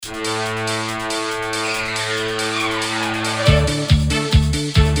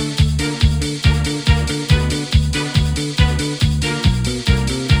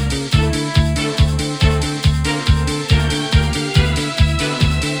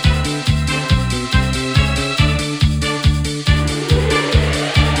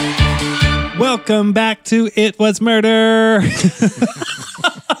Welcome back to It Was Murder.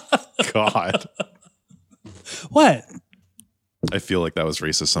 God. What? I feel like that was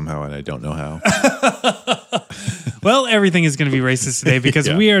racist somehow, and I don't know how. Well, everything is going to be racist today because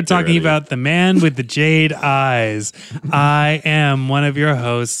Yeah, we are get talking ready. about the man with the jade eyes. I am one of your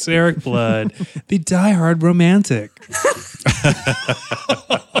hosts, Eric Blood, the diehard romantic.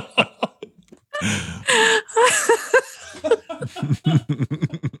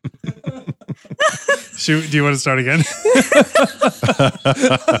 Do you want to start again?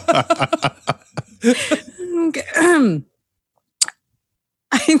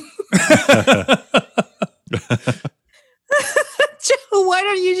 Joe, why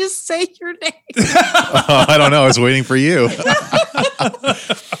don't you just say your name? I don't know. I was waiting for you.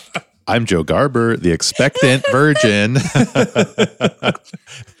 I'm Joe Garber, the expectant virgin.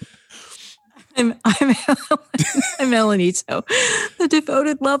 I'm Elenito, the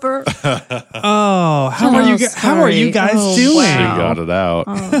devoted lover. Oh, how are you guys Oh, doing? We wow. got it out.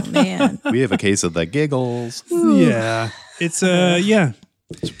 Oh man. We have a case of the giggles. Yeah. It's yeah.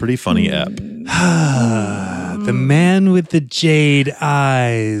 It's a pretty funny ep. The man with the jade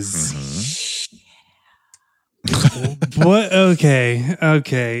eyes. What? Okay.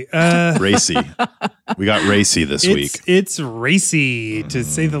 Racy. We got racy this week. It's racy to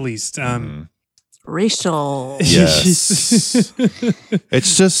say the least. Racial. Yes.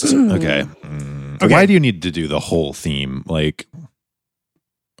 It's just okay. Okay. Why do you need to do the whole theme? Like,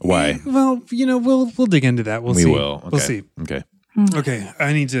 why? Well, we'll dig into that. We'll We see. will. We'll Okay. see. Okay. Okay,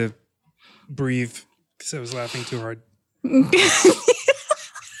 I need to breathe because I was laughing too hard. We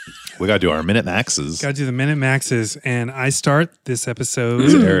got to do our minute maxes. Got to do the minute maxes, and I start this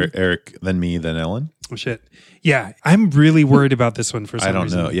episode. Eric, then me, then Ellen. Oh shit! Yeah, I'm really worried about this one for some I don't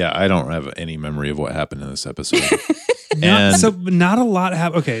reason. know. Yeah, I don't have any memory of what happened in this episode. So not a lot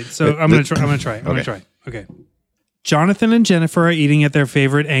happen. Okay, so I'm gonna try. Okay. Jonathan and Jennifer are eating at their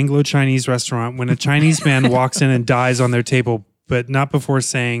favorite Anglo-Chinese restaurant when a Chinese man walks in and dies on their table, but not before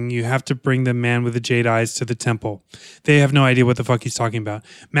saying, "You have to bring the man with the jade eyes to the temple." They have no idea what the fuck he's talking about.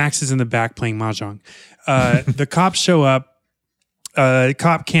 Max is in the back playing mahjong. The cops show up.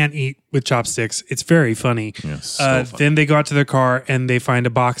 Cop can't eat with chopsticks. It's very funny. Yes, so funny. Then they go out to their car and they find a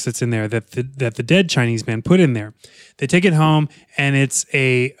box that's in there that the dead Chinese man put in there. They take it home and it's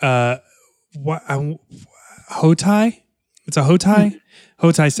a Hotai. It's a Hotai.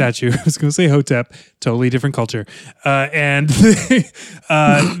 Hotai statue. I was going to say Hotep. Totally different culture. And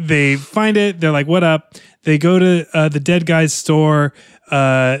they find it. They're like, "What up?" They go to the dead guy's store.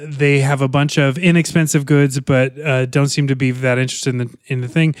 They have a bunch of inexpensive goods, but don't seem to be that interested in the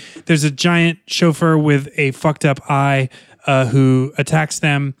thing. There's a giant chauffeur with a fucked up eye who attacks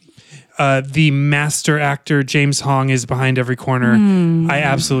them. The master actor, James Hong, is behind every corner. I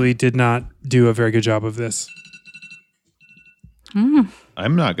absolutely did not do a very good job of this.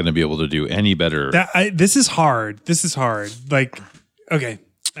 I'm not going to be able to do any better. This is hard. Like, okay.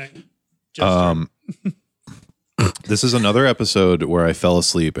 This is another episode where I fell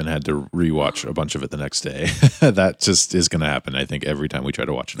asleep and had to rewatch a bunch of it the next day. That just is going to happen, I think, every time we try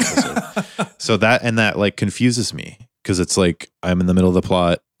to watch an episode. So that like confuses me because it's like I'm in the middle of the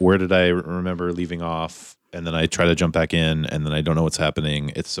plot. Where did I remember leaving off? And then I try to jump back in and then I don't know what's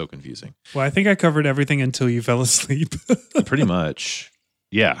happening. It's so confusing. Well, I think I covered everything until you fell asleep. Pretty much.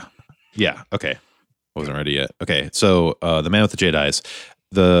 Yeah. Okay. Wasn't ready yet. Okay. So the man with the jade eyes.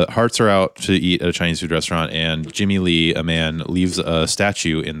 The Harts are out to eat at a Chinese food restaurant, and Jimmy Lee, a man, leaves a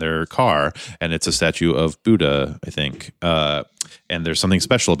statue in their car, and it's a statue of Buddha, I think. And there's something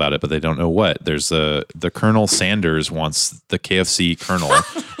special about it, but they don't know what. There's the Colonel Sanders wants the KFC Colonel.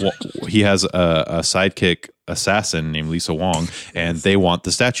 Well, he has a sidekick assassin named Lisa Wong, and they want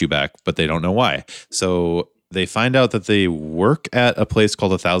the statue back, but they don't know why. So they find out that they work at a place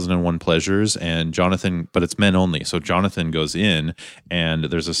called 1001 Pleasures, and Jonathan, but it's men only. So Jonathan goes in, and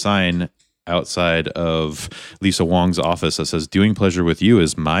there's a sign outside of Lisa Wong's office that says, "Doing pleasure with you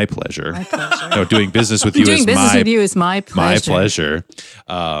is my pleasure." My pleasure. No, doing business with you Doing is business my with you is my pleasure. my pleasure.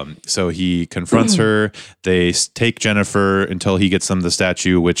 So he confronts her. They take Jennifer until he gets them the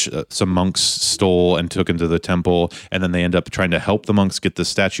statue, which some monks stole and took into the temple. And then they end up trying to help the monks get the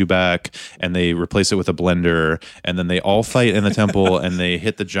statue back. And they replace it with a blender. And then they all fight in the temple and they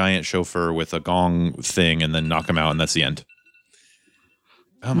hit the giant chauffeur with a gong thing and then knock him out. And that's the end.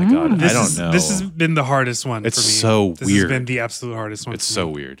 Oh my God. I don't know. This has been the hardest one It's for me. so This weird. has been the absolute hardest one. It's for so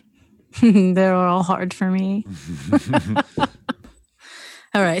me. weird. They're all hard for me.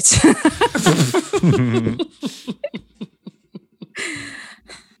 All right.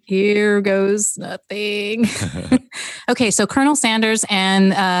 Here goes nothing. Okay, so Colonel Sanders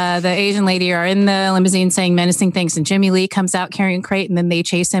and the Asian lady are in the limousine saying menacing things, and Jimmy Lee comes out carrying a crate, and then they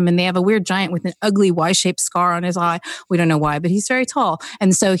chase him, and they have a weird giant with an ugly Y-shaped scar on his eye. We don't know why, but he's very tall,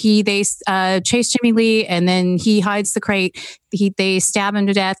 and so they chase Jimmy Lee, and then he hides the crate. They stab him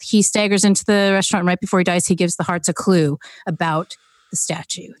to death. He staggers into the restaurant, and right before he dies, he gives the Harts a clue about the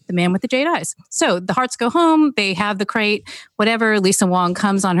statue, the man with the jade eyes. So the Harts go home. They have the crate, whatever. Lisa Wong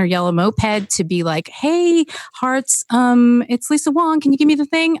comes on her yellow moped to be like, "Hey, Harts, it's Lisa Wong. Can you give me the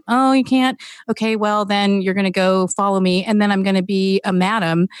thing?" "Oh, you can't." "Okay, well, then you're going to go follow me. And then I'm going to be a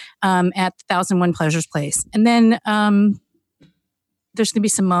madam at 1001 Pleasures Place. And then there's going to be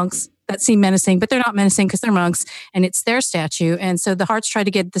some monks that seem menacing, but they're not menacing because they're monks and it's their statue." And so the Harts try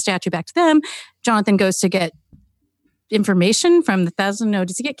to get the statue back to them. Jonathan goes to get information from the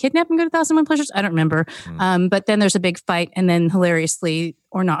does he get kidnapped and go to 1001 Pleasures? I don't remember. But then there's a big fight, and then hilariously,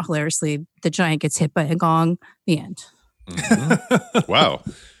 or not hilariously, the giant gets hit by a gong. The end. Mm-hmm. Wow.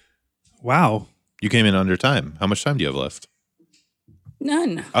 Wow. You came in under time. How much time do you have left?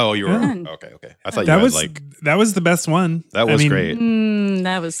 None. Oh, you were None. okay. I thought That you was had like that was the best one. that was great.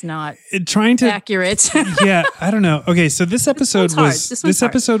 That was not Trying to accurate. yeah, I don't know. Okay, so this episode This one's hard.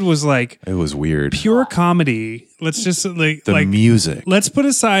 episode was like It was weird. pure comedy. Let's just The music. let's put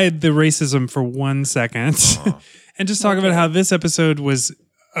aside the racism for 1 second and just talk about how this episode was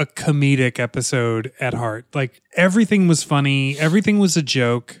a comedic episode at heart. Like everything was funny, everything was a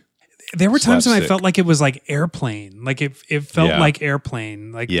joke. There were times when I Slapstick. felt like it was like Airplane. Like it felt Yeah. like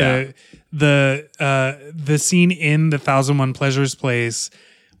Airplane. Like Yeah. the scene in the 1001 Pleasures Place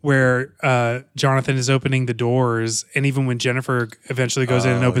where Jonathan is opening the doors, and even when Jennifer eventually goes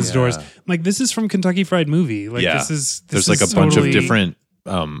in and opens the doors, I'm like, this is from Kentucky Fried Movie. Like There's like a bunch of different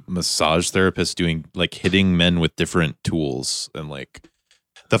massage therapists doing like hitting men with different tools, and like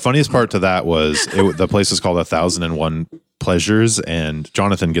the funniest part to that was the place is called 1001 Pleasures, and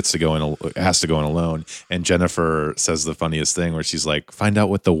Jonathan has to go in alone, and Jennifer says the funniest thing where she's like, "Find out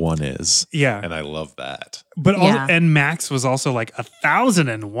what the one is." Yeah. And I love that. But Yeah. and Max was also like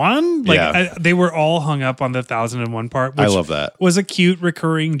 1001. Like Yeah. they were all hung up on the 1001 part. Which I love that. Was a cute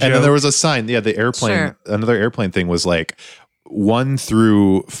recurring joke. And then there was a sign. Yeah, the airplane. Sure. Another airplane thing was like 1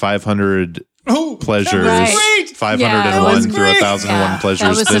 through 500 pleasures, Right. 501 Yeah, that was through great. 1001 Yeah, pleasures that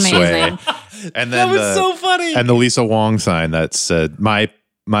was this amazing. way. And that then was so funny. and the Lisa Wong sign that said, "My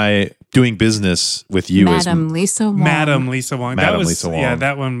doing business with you Madam Lisa Wong. Madam Lisa Wong. Madam that was, Lisa Wong. Yeah,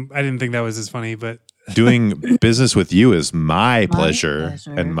 that one. I didn't think that was as funny, but is doing business with you is my pleasure,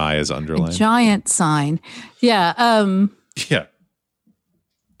 pleasure. and my is A underlined." giant sign. Yeah. Yeah,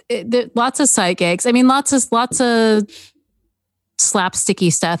 Lots of sight gags. I mean, lots of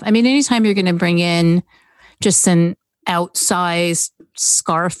slapsticky stuff. I mean, anytime you're going to bring in just an outsized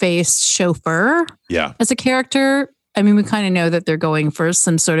scar-faced chauffeur yeah, as a character, I mean, we kind of know that they're going for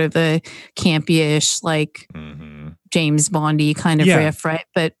some sort of a campy-ish, like hmm James Bondy kind of Yeah. riff, right?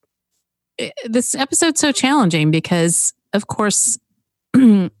 But this episode's so challenging because, of course,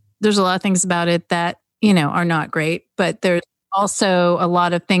 there's a lot of things about it that, are not great, but there's also a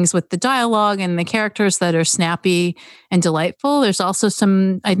lot of things with the dialogue and the characters that are snappy and delightful. There's also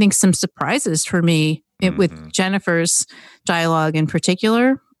some surprises for me with Jennifer's dialogue in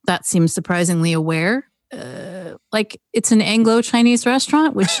particular. That seems surprisingly aware. Like it's an Anglo-Chinese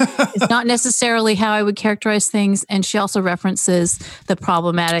restaurant, which is not necessarily how I would characterize things. And she also references the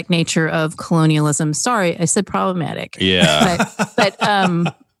problematic nature of colonialism. Sorry, I said problematic. yeah. But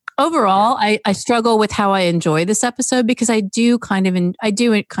overall, I struggle with how I enjoy this episode because I do kind of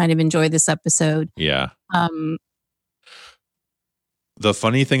enjoy this episode. Yeah. Um, The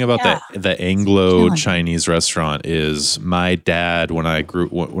funny thing about Yeah. the Anglo Chinese restaurant is my dad when I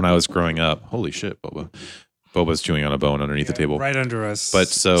was growing up. Holy shit, Boba's chewing on a bone underneath the table. right under us. But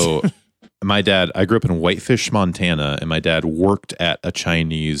so my dad, I grew up in Whitefish, Montana, and my dad worked at a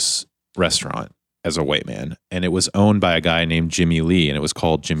Chinese restaurant as a white man, and it was owned by a guy named Jimmy Lee, and it was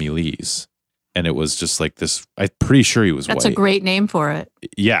called Jimmy Lee's. And it was just like this. I'm pretty sure he was that's white. a great name for it.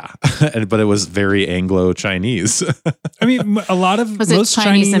 Yeah, but it was very Anglo-Chinese. I mean, a lot of Was it most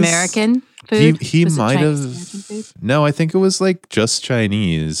Chinese American food? He Was it might Chinese have. American food? No, I think it was like just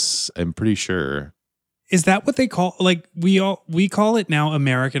Chinese. I'm pretty sure. Is that what they call? Like we call it now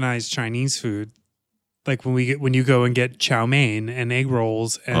Americanized Chinese food. Like when you go and get chow mein and egg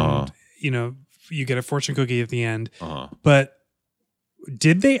rolls, and you get a fortune cookie at the end. Uh-huh. But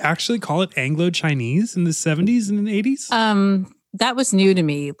did they actually call it Anglo Chinese in the 70s and the 80s? That was new to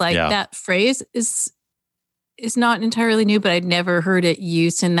me. Like Yeah. that phrase is not entirely new, but I'd never heard it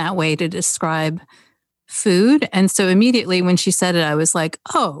used in that way to describe food. And so immediately when she said it, I was like,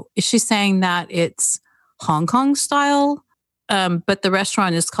 oh, is she saying that it's Hong Kong style. But the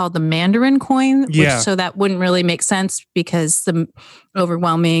restaurant is called the Mandarin Coin, so that wouldn't really make sense because the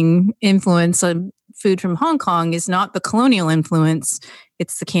overwhelming influence of food from Hong Kong is not the colonial influence;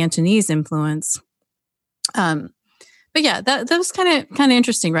 it's the Cantonese influence. But yeah, that was kind of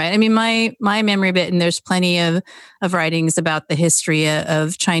interesting, right? I mean, my memory bit, and there's plenty of writings about the history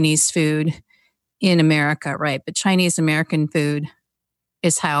of Chinese food in America, right? But Chinese American food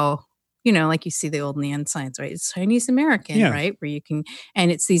is how, like you see the old Neon signs, right? It's Chinese American, right? Where you can,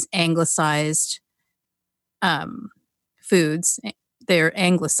 and it's these anglicized foods. They're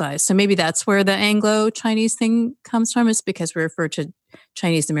anglicized. So maybe that's where the Anglo-Chinese thing comes from, is because we refer to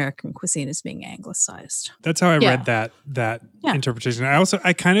Chinese American cuisine as being anglicized. That's how I read that interpretation.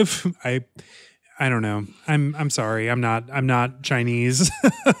 I don't know. I'm sorry. I'm not Chinese.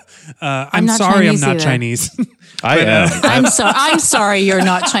 I'm not sorry. Chinese I'm not either. Chinese. I am. I'm sorry you're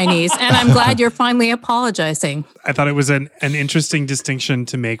not Chinese, and I'm glad you're finally apologizing. I thought it was an interesting distinction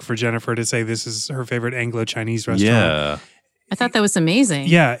to make for Jennifer to say this is her favorite Anglo-Chinese restaurant. Yeah. I thought that was amazing.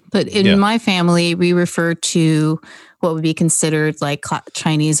 Yeah. But in my family, we refer to what would be considered like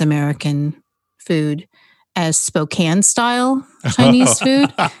Chinese American food as Spokane style Chinese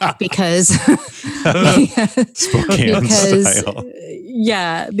food because Spokane style.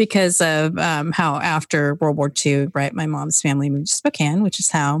 Yeah, because of how after World War II, right, my mom's family moved to Spokane, which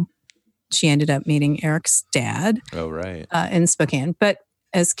is how she ended up meeting Eric's dad. Oh, right. In Spokane, but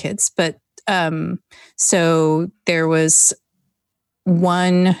as kids. But so there was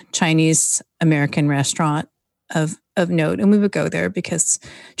one Chinese American restaurant of note, and we would go there because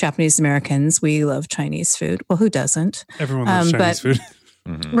Japanese Americans, we love Chinese food. Well, who doesn't? Everyone loves Chinese food.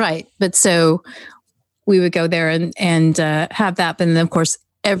 Mm-hmm. Right. But so we would go there and have that. But then, of course,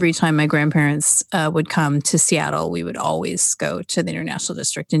 every time my grandparents would come to Seattle, we would always go to the International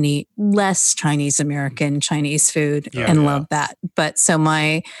District and eat less Chinese American Chinese food and love that. But so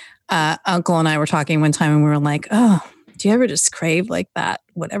my uncle and I were talking one time and we were like, oh, do you ever just crave like that,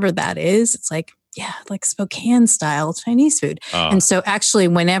 whatever that is? It's like, yeah, like Spokane style Chinese food. And so actually,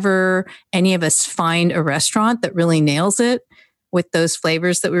 whenever any of us find a restaurant that really nails it with those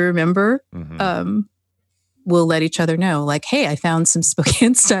flavors that we remember, we'll let each other know, like, hey, I found some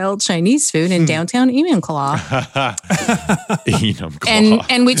Spokane style Chinese food in downtown Enumclaw.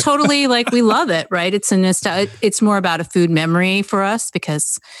 And we totally we love it, right? It's it's more about a food memory for us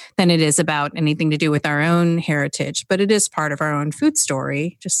because than it is about anything to do with our own heritage, but it is part of our own food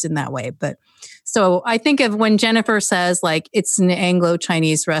story just in that way. But so I think of when Jennifer says like it's an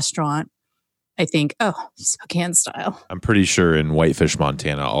Anglo-Chinese restaurant, I think, oh, Spokane style. I'm pretty sure in Whitefish,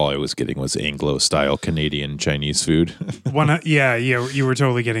 Montana, all I was getting was Anglo-style Canadian Chinese food. You were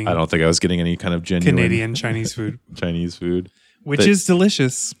totally getting. I don't think I was getting any kind of genuine Canadian Chinese food. Which is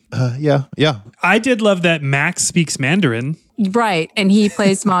delicious. Yeah. I did love that Max speaks Mandarin. Right, and he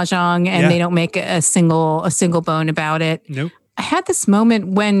plays mahjong, and they don't make a single bone about it. Nope. I had this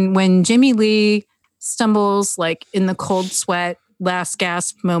moment when Jimmy Lee stumbles like in the cold sweat, last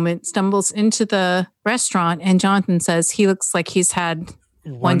gasp moment, stumbles into the restaurant, and Jonathan says he looks like he's had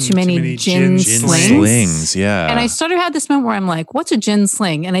one too many gin slings. Yeah. And I sort of had this moment where I'm like, what's a gin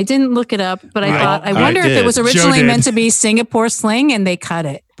sling? And I didn't look it up, but I thought, I wonder if it was originally meant to be Singapore sling and they cut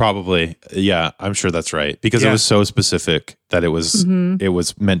it. Probably. Yeah, I'm sure that's right. Because it was so specific that it was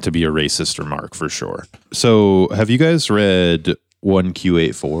meant to be a racist remark for sure. So have you guys read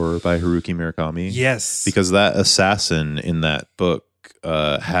 1Q84 by Haruki Murakami? Yes. Because that assassin in that book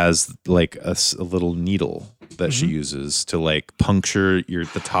has like a little needle that she uses to like puncture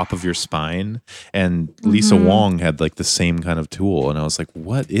the top of your spine. And Lisa Wong had like the same kind of tool. And I was like,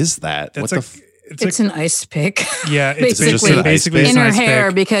 what is that? It's an ice pick. Yeah, it's basically in her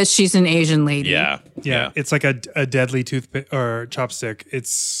hair because she's an Asian lady. Yeah. It's like a deadly toothpick or chopstick.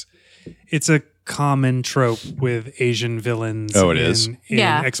 It's a common trope with Asian villains. Oh, it is in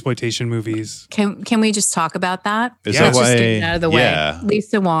exploitation movies. Can we just talk about that? Is Let's that just why? get it out of the way. Yeah.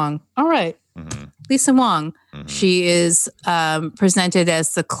 Lisa Wong. All right. Lisa Wong. She is presented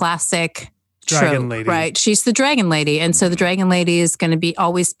as the classic Dragon trope, lady. right? She's the dragon lady, and so the dragon lady is going to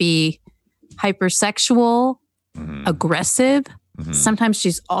always be hypersexual, aggressive. Sometimes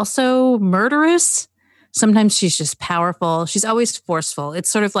she's also murderous. Sometimes she's just powerful. She's always forceful. It's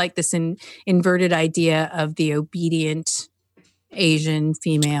sort of like this inverted idea of the obedient Asian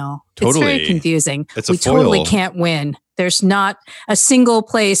female. Totally. It's very confusing. It's a we foil. totally can't win. There's not a single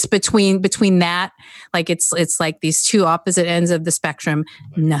place between that. Like it's like these two opposite ends of the spectrum.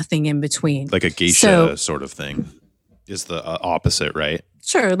 Nothing in between. Like a geisha sort of thing is the opposite, right?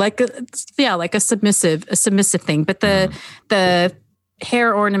 Sure, like a submissive thing. But the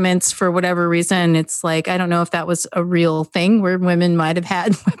hair ornaments for whatever reason. It's like, I don't know if that was a real thing where women might have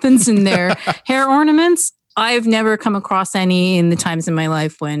had weapons in their hair ornaments. I've never come across any in the times in my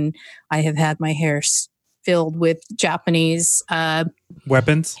life when I have had my hair filled with Japanese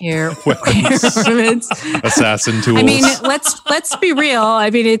Weapons. hair ornaments. Assassin tools. I mean, let's be real. I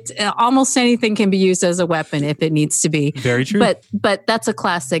mean, almost anything can be used as a weapon if it needs to be. Very true. But that's a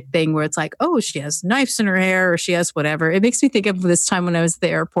classic thing where it's like, oh, she has knives in her hair or she has whatever. It makes me think of this time when I was at the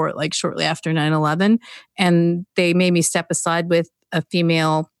airport, like shortly after 9/11, and they made me step aside with a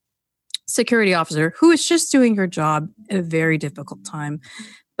female security officer who was just doing her job at a very difficult time.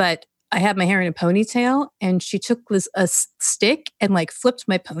 But I had my hair in a ponytail and she took a stick and like flipped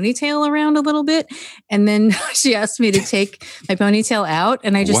my ponytail around a little bit. And then she asked me to take my ponytail out.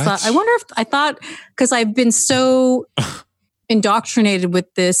 And I just thought, because I've been so indoctrinated with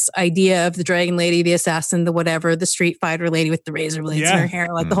this idea of the dragon lady, the assassin, the whatever, the street fighter lady with the razor blades in her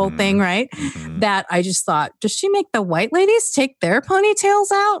hair, like the whole thing, right? That I just thought, does she make the white ladies take their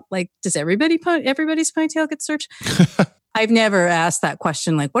ponytails out? Like, does everybody's ponytail get searched? I've never asked that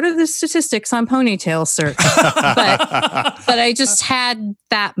question. Like, what are the statistics on ponytail search? but I just had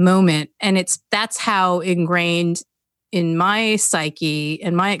that moment, and that's how ingrained in my psyche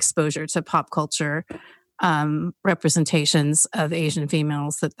and my exposure to pop culture representations of Asian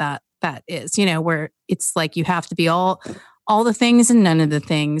females that is, where it's like you have to be all the things and none of the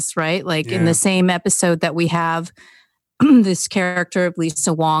things, right? Like in the same episode that we have this character of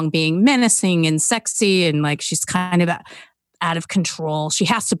Lisa Wong being menacing and sexy and like she's kind of out of control. She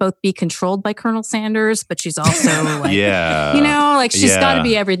has to both be controlled by Colonel Sanders, but she's also like, she's got to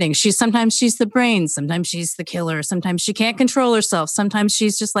be everything. Sometimes she's the brains, sometimes she's the killer, sometimes she can't control herself, sometimes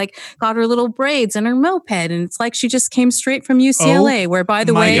she's just like got her little braids and her moped, and it's like she just came straight from UCLA, where by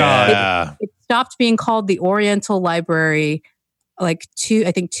the way, it stopped being called the Oriental Library like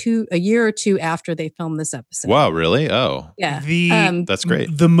a year or two after they filmed this episode. Wow, really? Oh. Yeah. That's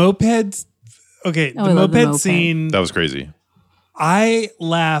great. The mopeds. Okay, the moped scene. That was crazy. I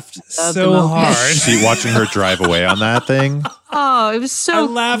laughed so hard. See, watching her drive away on that thing. Oh, it was so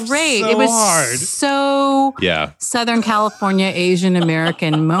great. So it was hard. So Southern California Asian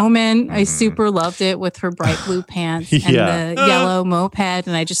American moment. I super loved it with her bright blue pants and the yellow moped.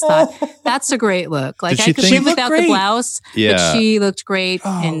 And I just thought, that's a great look. Like I could live without the blouse, but she looked great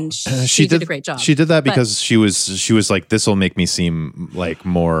and she did a great job. She did that because she was like, this will make me seem like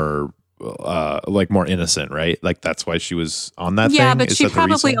more innocent, right? Like that's why she was on that thing. Yeah, but she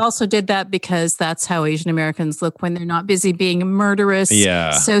probably also did that because that's how Asian Americans look when they're not busy being murderous,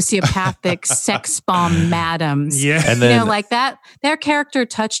 sociopathic, sex bomb madams. Yeah. And then, like that, their character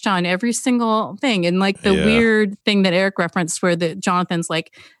touched on every single thing. And like the weird thing that Eric referenced where Jonathan's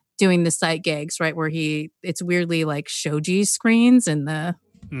like doing the sight gags, right? Where it's weirdly like shoji screens and the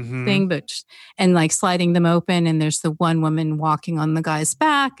thing, and like sliding them open, and there's the one woman walking on the guy's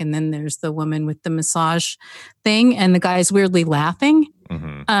back, and then there's the woman with the massage thing, and the guy's weirdly laughing.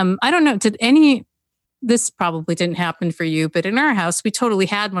 I don't know, this probably didn't happen for you, but in our house we totally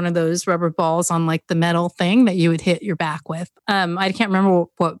had one of those rubber balls on like the metal thing that you would hit your back with. I can't remember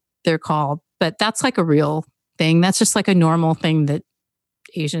what they're called, but that's like a real thing. That's just like a normal thing that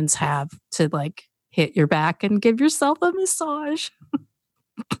Asians have to like hit your back and give yourself a massage.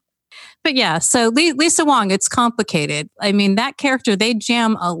 But yeah, so Lisa Wong, it's complicated. I mean, that character, they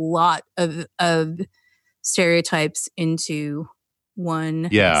jam a lot of stereotypes into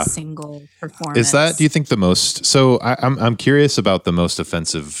one single performance. Do you think the most, so I'm curious about the most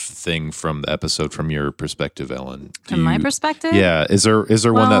offensive thing from the episode from your perspective, Ellen. From my perspective? Yeah. Is there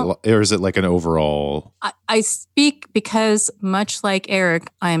one that, or is it like an overall? I speak because much like Eric,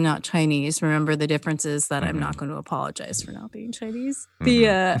 I am not Chinese. Remember, the difference is that I'm not going to apologize for not being Chinese.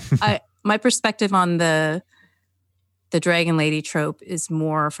 My perspective on the Dragon Lady trope is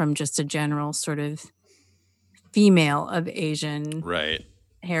more from just a general sort of female of Asian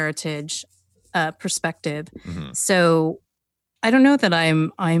heritage perspective. So I don't know that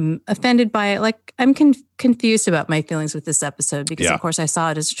I'm offended by it. Like I'm confused about my feelings with this episode because of course I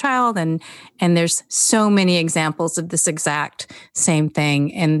saw it as a child and there's so many examples of this exact same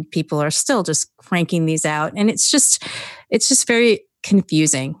thing and people are still just cranking these out. And it's just very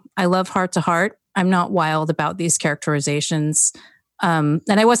confusing. I love Heart to Heart. I'm not wild about these characterizations. And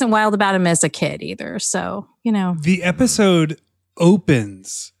I wasn't wild about him as a kid either. So, The episode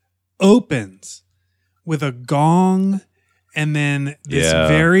opens with a gong and then this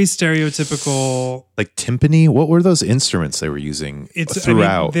very stereotypical, like timpani. What were those instruments they were using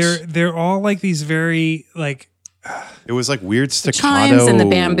throughout? They're all like these very like. It was like weird staccato chimes and the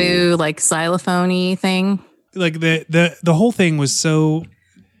bamboo like xylophone-y thing. Like the whole thing was so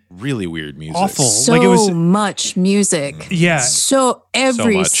really weird music. awful. So like it was much music. Yeah. So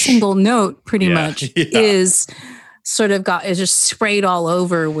every much. single note pretty Yeah. much Yeah. is just sprayed all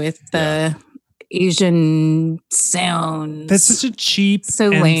over with the Asian sound. That's such a cheap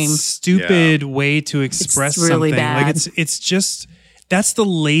So and lame. stupid way to express really something. bad. Like it's just that's the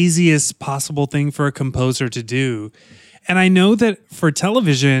laziest possible thing for a composer to do. And I know that for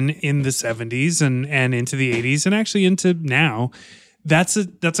television in the 70s and into the 80s and actually into now, that's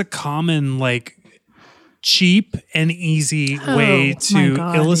a common like cheap and easy way my to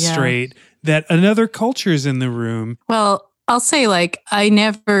God, illustrate that another culture's in the room. Well, I'll say like I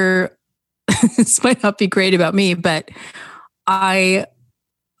never this might not be great about me, but I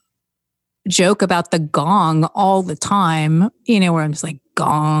joke about the gong all the time, where I'm just like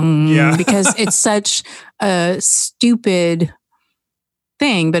gong Yeah. because it's such a stupid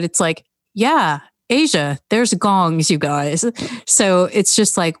thing, but it's like, yeah, Asia, there's gongs, you guys. So it's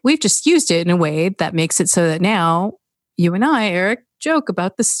just like we've just used it in a way that makes it so that now you and I, Eric, joke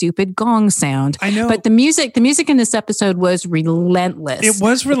about the stupid gong sound. I know. But the music in this episode was relentless. It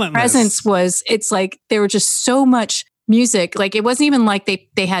was relentless. Presence was, it's like there were just so much music. Like it wasn't even like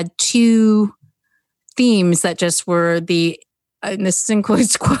they had two themes that just were and this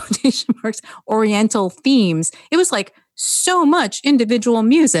includes quotation marks, Oriental themes. It was like so much individual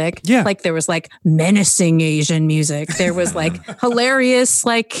music. Yeah. Like there was like menacing Asian music. There was like hilarious,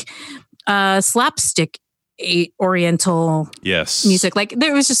 like slapstick Oriental Yes. music. Like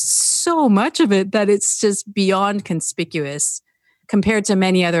there was just so much of it that it's just beyond conspicuous compared to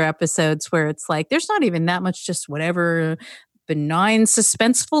many other episodes where it's like there's not even that much just whatever benign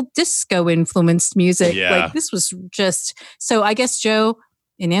suspenseful disco influenced music. Yeah. Like this was just so I guess Joe,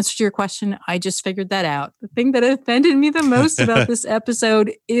 in answer to your question, I just figured that out. The thing that offended me the most about this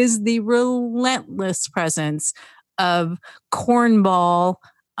episode is the relentless presence of cornball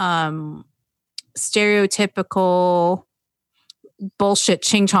stereotypical bullshit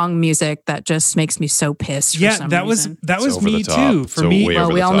ching chong music that just makes me so pissed. For some reason. that was over the me top. too. For So me, way Well,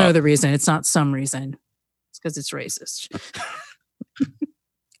 over we the all know top. the reason. It's not some reason. It's because it's racist.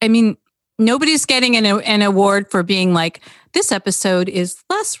 I mean, nobody's getting an award for being like, this episode is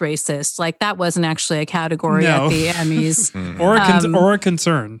less racist. Like that wasn't actually a category No. at the Emmys. or a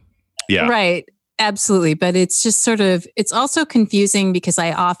concern. Yeah. Right. Absolutely. But it's just sort of, it's also confusing because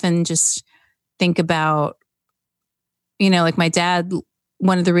I often just think about, like my dad,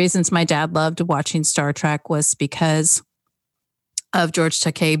 one of the reasons my dad loved watching Star Trek was because of George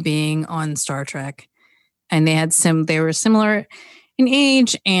Takei being on Star Trek. And they were similar in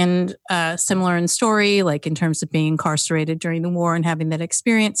age and similar in story, like in terms of being incarcerated during the war and having that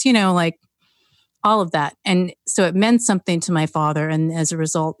experience, like all of that. And so it meant something to my father. And as a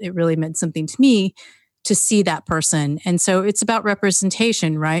result, it really meant something to me to see that person. And so it's about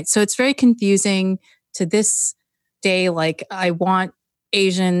representation, right? So it's very confusing to this day. Like I want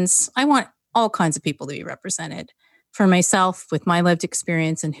Asians, I want all kinds of people to be represented. For myself, with my lived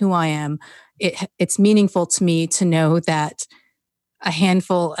experience and who I am, it's meaningful to me to know that a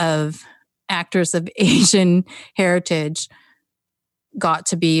handful of actors of Asian heritage got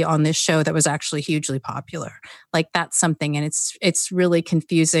to be on this show that was actually hugely popular. Like that's something, and it's really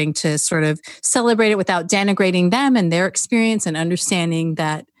confusing to sort of celebrate it without denigrating them and their experience and understanding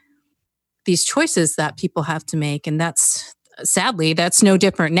that these choices that people have to make, and that's sadly that's no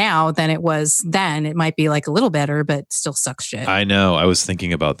different now than it was then. It might be like a little better, but still sucks shit. I know. I was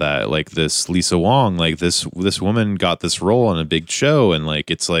thinking about that. Like this Lisa Wong, like this woman got this role on a big show, and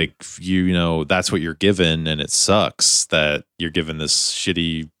like it's like that's what you're given, and it sucks that you're given this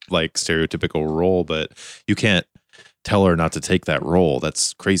shitty like stereotypical role, but you can't tell her not to take that role.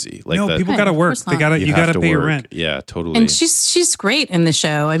 That's crazy. Like No, that, people Right, got to of work. course They not. got to you got have to pay your work. rent. Yeah, totally. and she's great in the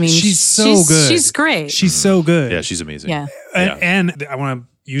show. I mean, She's so good. She's great. She's so good. Yeah, she's amazing. Yeah. Yeah. And I want to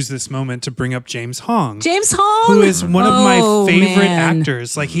use this moment to bring up James Hong. James Hong, Who is one of my Oh, favorite man.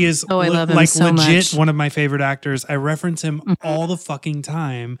 actors. Like he is Oh, I love him like so legit much. one of my favorite actors. I reference him all the fucking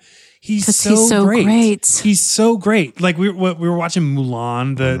time. He's 'Cause so, he's so great. great. He's so great. Like we were watching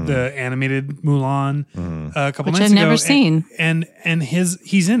Mulan, the animated Mulan a couple Which months I've ago. never seen. And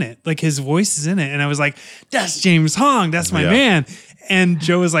he's in it. Like his voice is in it. And I was like, that's James Hong. That's my Yeah. man. And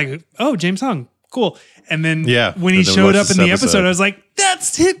Joe was like, oh, James Hong. Cool. And then Yeah. when he And then we showed watched up in this the episode, episode. I was like,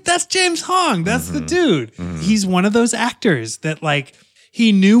 that's it. That's James Hong. That's the dude. He's one of those actors that like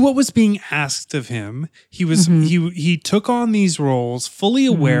he knew what was being asked of him. He was he took on these roles fully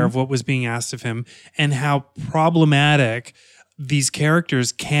aware of what was being asked of him and how problematic these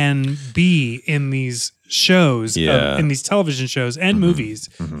characters can be in these shows, Yeah. in these television shows and movies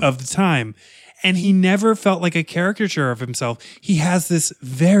of the time. and he never felt like a caricature of himself. He has this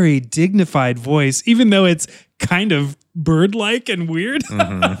very dignified voice, even though it's kind of bird-like and weird.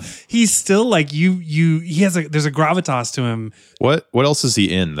 He's still like there's a gravitas to him. What else is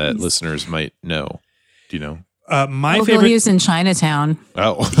he in that listeners might know? Do you know? My favorite. He was in Chinatown.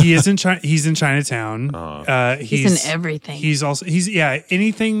 Oh, He is in He's in Chinatown. He's in everything. He's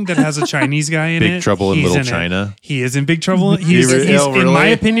anything that has a Chinese guy in it. Big Trouble in he's Little it. China. He is in Big Trouble. He's in my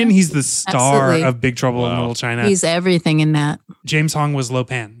opinion, he's the star Absolutely. of Big Trouble in Little China. He's everything in that. James Hong was Lo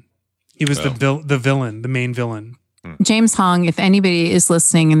Pan. He was the villain, the main villain. James Hong, if anybody is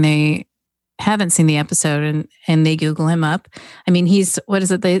listening and they haven't seen the episode and they Google him up, I mean, he's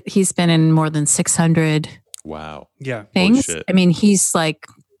been in more than 600 Wow. Yeah. things. shit. I mean, he's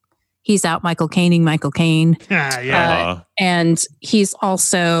out Michael Caine. And he's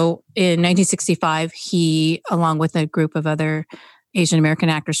also in 1965, he, along with a group of other Asian American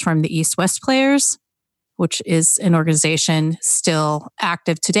actors, formed the East West Players, which is an organization still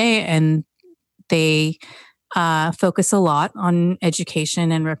active today. And they focus a lot on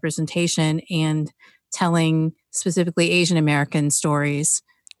education and representation and telling specifically Asian American stories.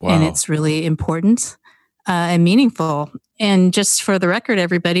 Wow. And it's really important and meaningful. And just for the record,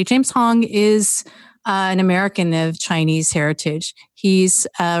 everybody, James Hong is an American of Chinese heritage. He's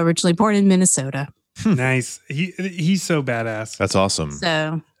originally born in Minnesota. Nice. He's so badass. That's awesome.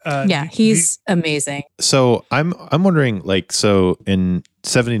 So he's amazing. So I'm wondering, like, so in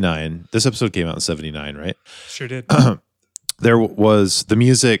 79, this episode came out in 79, right? Sure did. There was the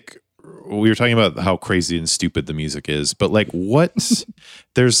music. We were talking about how crazy and stupid the music is, but like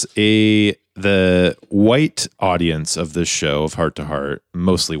there's the white audience of this show of Heart to Heart,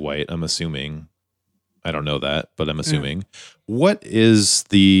 mostly white, I'm assuming. I don't know that, but I'm assuming. What is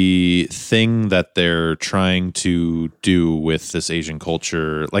the thing that they're trying to do with this Asian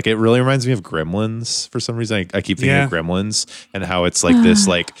culture? Like, it really reminds me of Gremlins for some reason. I keep thinking of Gremlins and how it's like this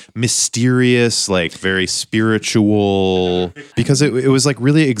like mysterious, like very spiritual, because it was like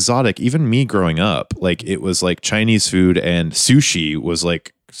really exotic. Even me growing up, like it was like Chinese food and sushi was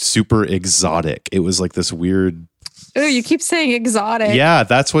like super exotic. It was like this weird. Oh, you keep saying exotic. Yeah,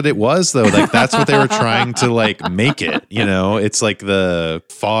 that's what it was though. Like that's what they were trying to like make it, you know? It's like the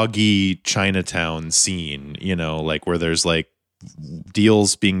foggy Chinatown scene, you know, like where there's like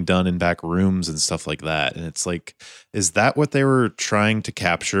deals being done in back rooms and stuff like that. And it's like, is that what they were trying to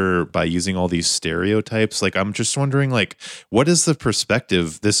capture by using all these stereotypes? Like, I'm just wondering, like, what is the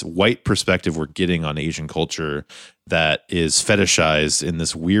perspective, this white perspective we're getting on Asian culture that is fetishized in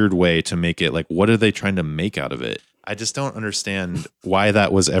this weird way to make it like, what are they trying to make out of it? I just don't understand why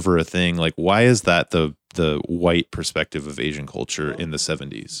that was ever a thing. Like, why is that the white perspective of Asian culture in the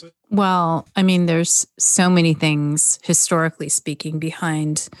 70s? Well, I mean, there's so many things, historically speaking,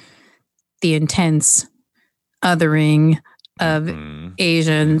 behind the intense othering of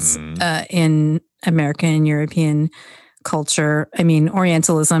Asians in American and European culture. I mean,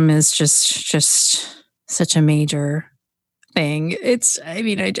 Orientalism is just such a major thing. I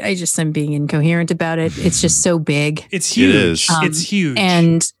just am being incoherent about it. It's just so big. It's huge. It is. It's huge.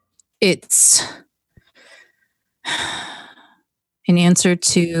 And it's in answer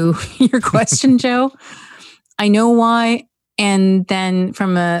to your question, Joe. I know why. And then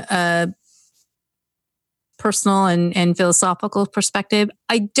from a personal and philosophical perspective,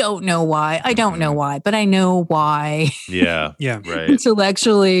 I don't know why. But I know why. Yeah. Yeah. Right.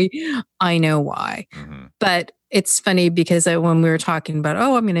 Intellectually, I know why. But it's funny because when we were talking about,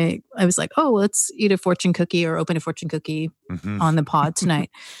 I was like, let's eat a fortune cookie or open a fortune cookie on the pod tonight.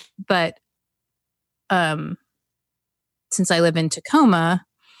 But since I live in Tacoma,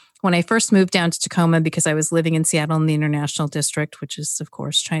 when I first moved down to Tacoma, because I was living in Seattle in the International District, which is, of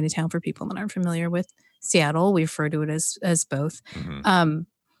course, Chinatown for people that aren't familiar with Seattle, we refer to it as both. I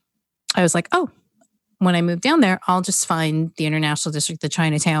was like, when I moved down there, I'll just find the International District, the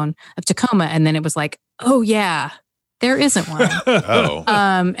Chinatown of Tacoma. And then it was like, oh yeah, there isn't one.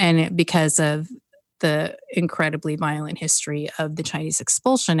 Because of the incredibly violent history of the Chinese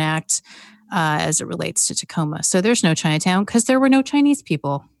Expulsion Act as it relates to Tacoma. So there's no Chinatown because there were no Chinese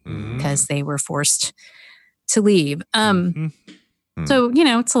people because they were forced to leave. So,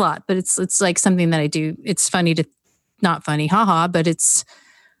 it's a lot, but it's like something that I do. It's funny not funny, haha, but it's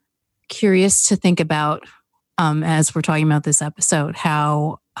curious to think about as we're talking about this episode,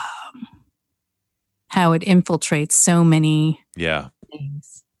 how it infiltrates so many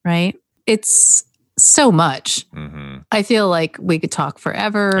things, right? It's so much. Mm-hmm. I feel like we could talk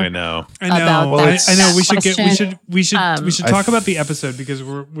forever. I know. I know. About that I know. We should question. we should talk about the episode because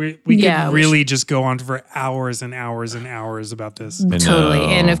we could really just go on for hours and hours and hours about this. Totally.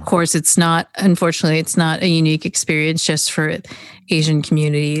 And of course, unfortunately, it's not a unique experience just for Asian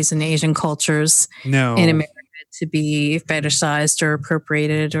communities and Asian cultures in America to be fetishized or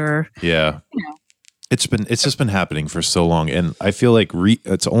appropriated or, It's just been happening for so long, and I feel like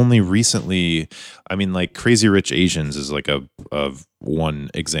it's only recently. I mean, like Crazy Rich Asians is like a one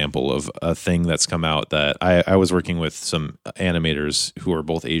example of a thing that's come out that I was working with some animators who are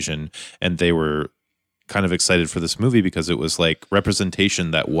both Asian, and they were kind of excited for this movie because it was like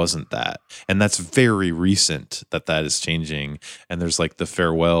representation that wasn't that, and that's very recent that is changing. And there's like The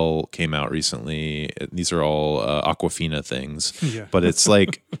Farewell came out recently. These are all Aquafina things, but it's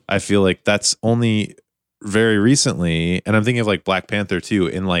like I feel like that's only very recently, and I'm thinking of like Black Panther too,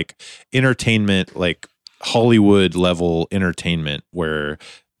 in like entertainment, like Hollywood level entertainment, where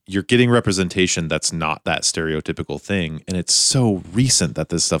you're getting representation that's not that stereotypical thing, and it's so recent that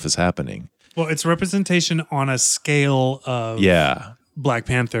this stuff is happening. Well, it's representation on a scale of Black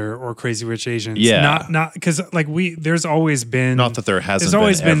Panther or Crazy Rich Asians. Not because like there's always been, not that there's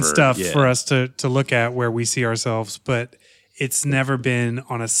always been stuff for us to look at where we see ourselves, but it's never been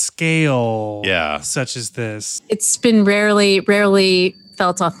on a scale such as this. It's been rarely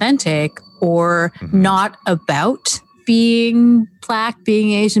felt authentic or not about being Black,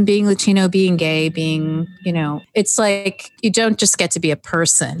 being Asian, being Latino, being gay, being, it's like you don't just get to be a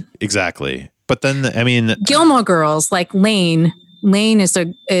person. Exactly. But then, I mean, Gilmore Girls, like Lane is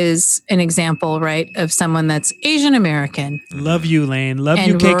an example, right, of someone that's Asian American. Love you, Lane. Love and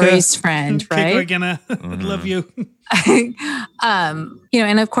you, Keiko. Rory's friend, right? Keiko again. Love you.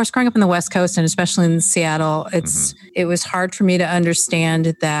 And of course, growing up in the West Coast and especially in Seattle, it was hard for me to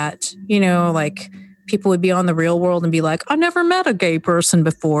understand that, like people would be on The Real World and be like, I've never met a gay person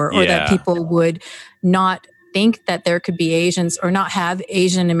before, or that people would not think that there could be Asians or not have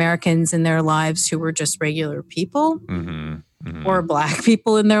Asian Americans in their lives who were just regular people. Or Black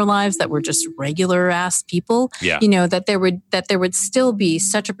people in their lives that were just regular ass people. That there would still be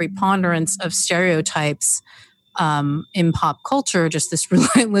such a preponderance of stereotypes in pop culture, just this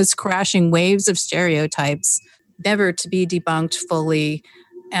relentless crashing waves of stereotypes, never to be debunked fully.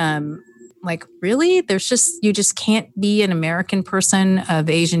 Like, really? You just can't be an American person of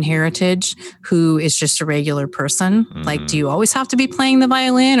Asian heritage who is just a regular person. Like, do you always have to be playing the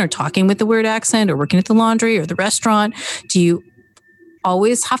violin or talking with the weird accent or working at the laundry or the restaurant? Do you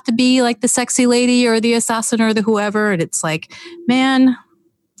always have to be like the sexy lady or the assassin or the whoever? And it's like, man,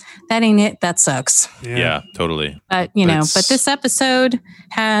 that ain't it. That sucks. Yeah, totally. But this episode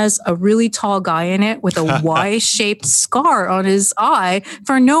has a really tall guy in it with a Y-shaped scar on his eye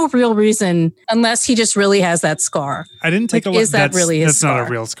for no real reason, unless he just really has that scar. I didn't take a look. Is that really his scar? Not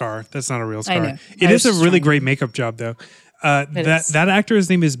a real scar. That's not a real scar. I know. It is a really great makeup job, though. That actor's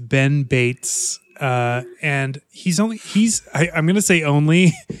name is Ben Bates. And I'm going to say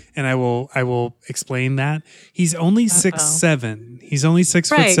only, and I will explain that. He's only 6'7". He's only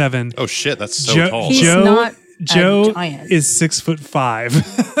 6'7". Oh shit, that's so tall. He's not Joe giant. is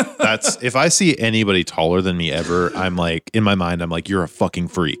 6'5". That's if I see anybody taller than me ever, I'm like, in my mind, I'm like, you're a fucking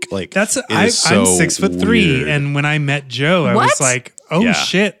freak. Like I'm so 6'3", weird. and when I met Joe, I was like, oh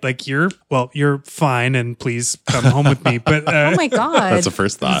shit, like you're fine, and please come home with me. But oh my god, that's the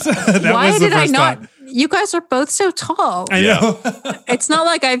first thought. Why did I not? You guys are both so tall. I know. It's not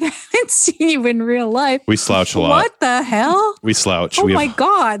like I haven't seen you in real life. We slouch a lot. What the hell? We slouch. Oh my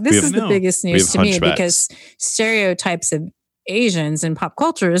god, this is the biggest news to me hunchbacks. because stereotypes of Asians in pop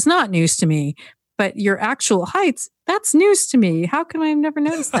culture is not news to me. But your actual heights, that's news to me. How come I've never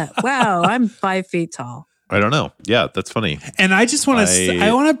noticed that? Wow, I'm 5 feet tall. I don't know. Yeah, that's funny. And I just want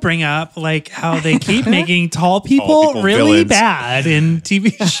to bring up like how they keep making tall people really villains. Bad in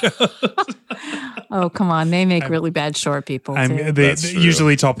TV shows. Oh, come on. They make really bad short people too.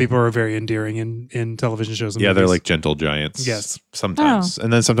 Usually tall people are very endearing in television shows. And movies. They're movies. like gentle giants. Yes. Sometimes.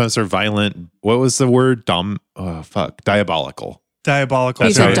 And then sometimes they're violent. What was the word? Diabolical. Diabolical.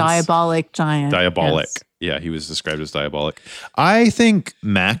 He's a diabolic giant. Diabolic. Yes. Yeah, he was described as diabolic. I think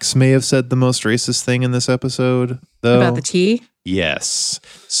Max may have said the most racist thing in this episode, though. About the tea? Yes.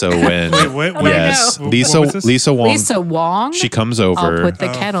 So when yes, Lisa Wong, she comes over. I'll put the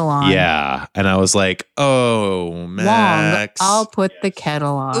kettle on. Yeah, and I was like, "Oh, Max, Wong, I'll put the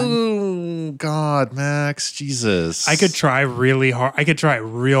kettle on." Oh God, Max, Jesus! I could try really hard. I could try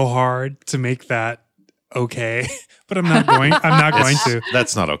real hard to make that okay, but I'm not going. I'm not going to.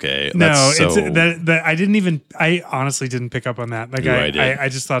 That's not okay. No, That's so, it's that I didn't even. I honestly didn't pick up on that. Like Ooh, I did. I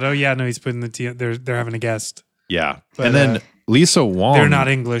just thought, oh yeah, no, he's putting the tea. They're having a guest. yeah. But, And then Lisa Wong. They're not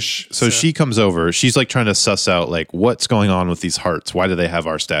English, So she comes over. She's like trying to suss out like what's going on with these hearts. Why do they have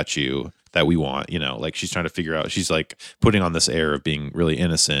our statue that we want? You know, like she's trying to figure out. She's like putting on this air of being really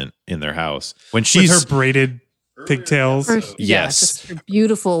innocent in their house when with she's her braided pigtails. Yes. just her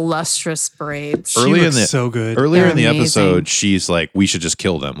beautiful, lustrous braids. She Early in looks the- so good. earlier They're in the amazing. episode. She's like, we should just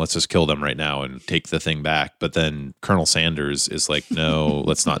kill them. Let's just kill them right now and take the thing back. But then Colonel Sanders is like, no,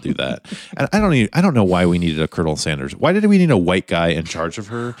 let's not do that. And I don't know why we needed a Colonel Sanders. Why did we need a white guy in charge of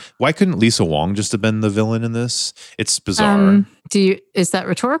her? Why couldn't Lisa Wong just have been the villain in this? It's bizarre. Is that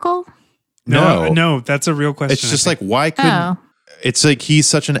rhetorical? No, that's a real question. It's just I like, think. why couldn't Oh, it's like he's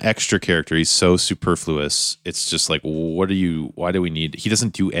such an extra character. He's so superfluous. It's just like, why do we need? He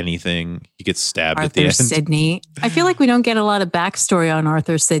doesn't do anything. He gets stabbed at the Arthur end. Sidney. I feel like we don't get a lot of backstory on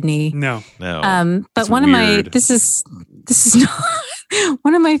Arthur Sidney. No. No. But It's one of my weird. this is not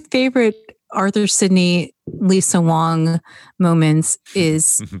one of my favorite Arthur Sidney Lisa Wong moments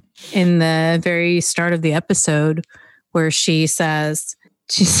is in the very start of the episode where she said,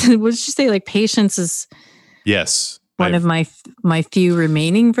 what did she say? Like patience is Yes. one of my few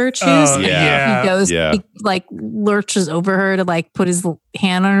remaining virtues. Oh, And yeah. He goes, Yeah. he like lurches over her to like put his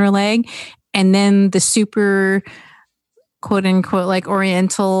hand on her leg. And then the super quote unquote like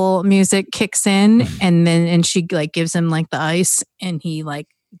Oriental music kicks in and she like gives him like the ice and he like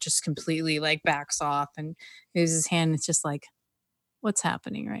just completely like backs off and moves his hand. It's just like, what's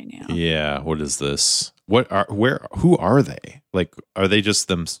happening right now? Yeah. What is this? Who are they? Like, are they just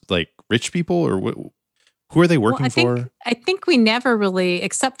them like rich people or what? Who are they working for? I think we never really,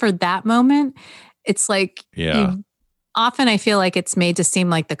 except for that moment, it's like Yeah. often I feel like it's made to seem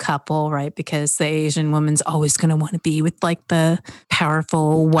like the couple, right? Because the Asian woman's always going to want to be with like the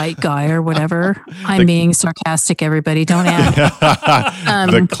powerful white guy or whatever. I'm being sarcastic, everybody. Don't ask.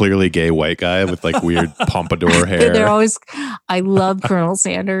 The clearly gay white guy with like weird pompadour hair. They're always, I love Colonel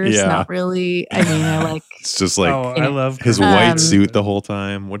Sanders. Yeah. Not really. I mean, I like, It's just like oh, I love his Colonel white Sanders. suit the whole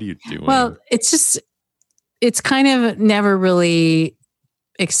time. What are you doing? well, it's kind of never really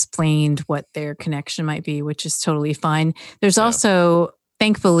explained what their connection might be, which is totally fine. There's Yeah. also,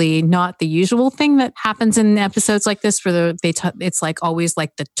 thankfully, not the usual thing that happens in episodes like this, where it's like always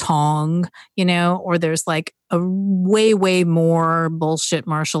like the tong, you know, or there's like a way more bullshit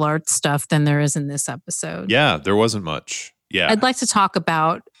martial arts stuff than there is in this episode. yeah, there wasn't much. Yeah. I'd like to talk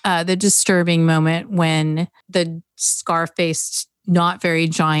about the disturbing moment when the scar-faced, not very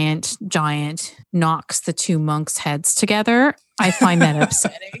giant knocks the two monks' heads together. I find that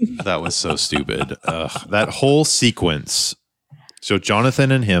upsetting. That was so stupid. That whole sequence. So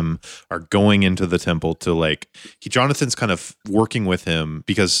Jonathan and him are going into the temple to Jonathan's kind of working with him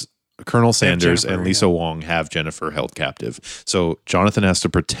because Colonel Sanders Jennifer, and Lisa yeah. Wong have Jennifer held captive. So Jonathan has to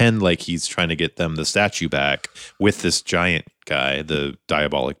pretend like he's trying to get them the statue back with this giant guy, the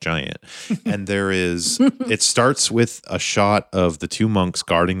diabolic giant. And it starts with a shot of the two monks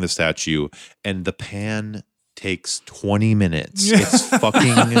guarding the statue, and the pan takes 20 minutes. It's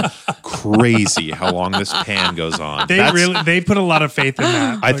fucking crazy how long this pan goes on. They put a lot of faith in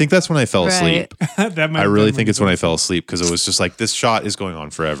that. I think that's when I fell asleep. I I really think it's when I fell asleep because it was just like this shot is going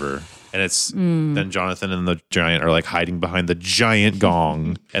on forever. And it's then Jonathan and the giant are like hiding behind the giant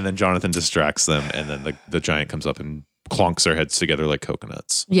gong, and then Jonathan distracts them, and then the giant comes up and clonks their heads together like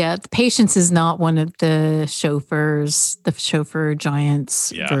coconuts. Yeah, the patience is not one of the chauffeur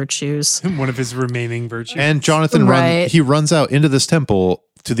giant's Yeah. virtues. one of his remaining virtues. And Jonathan Right. runs out into this temple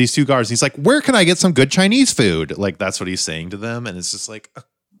to these two guards. He's like, "Where can I get some good Chinese food?" Like that's what he's saying to them, and it's just like,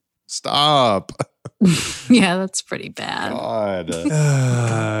 stop. Yeah, that's pretty bad. God.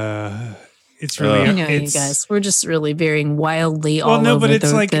 It's really. I know you it's, guys. We're just really veering wildly all Well, no, over but it's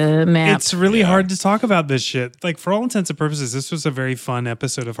the, like the map. it's really Yeah. hard to talk about this shit. Like for all intents and purposes, this was a very fun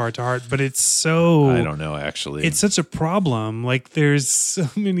episode of Heart to Heart, but it's so. I don't know. Actually, It's such a problem. Like there's so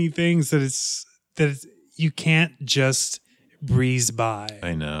many things that you can't just breeze by.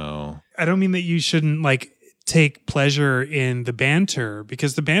 I know. I don't mean that you shouldn't like take pleasure in the banter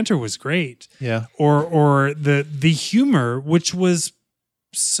because the banter was great, Yeah. or the humor, which was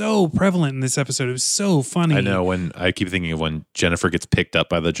so prevalent in this episode. It was so funny. I know when I keep thinking of when Jennifer gets picked up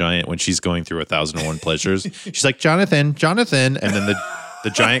by the giant when she's going through 1001 pleasures. She's like, Jonathan, and then the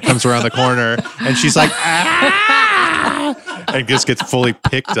giant comes around the corner and she's like, ah! And just gets fully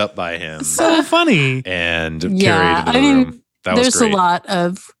picked up by him So funny. and Yeah, carried into the I mean, room. That was There's great. a lot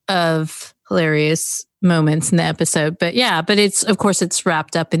of hilarious moments in the episode. But it's of course it's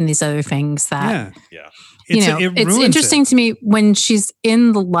wrapped up in these other things that it's ruins interesting to me when she's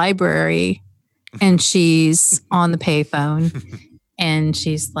in the library and she's on the payphone and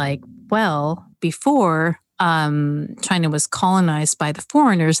she's like, well, before China was colonized by the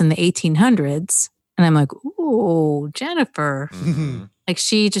foreigners in the 1800s. And I'm like, ooh, Jennifer. Mhm. Like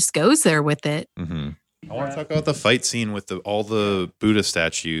she just goes there with it. Mhm. I want to talk about the fight scene with all the Buddha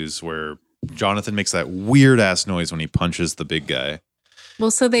statues where Jonathan makes that weird ass noise when he punches the big guy.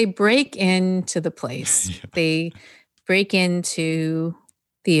 Well, so they break into the place. Yeah. They break into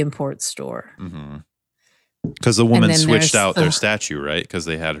the import store. Because the woman then switched there's out their the- statue, right? Because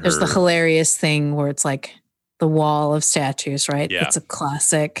they had her. There's the hilarious thing where it's like the wall of statues, right? Yeah. It's a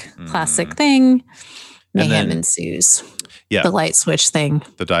classic Mhm. thing. And Mayhem then- ensues. Yeah. The light switch thing.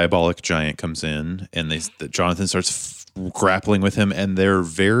 The diabolic giant comes in, and Jonathan starts grappling with him, and they're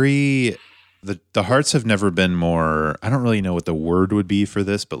very. The Hearts have never been more. I don't really know what the word would be for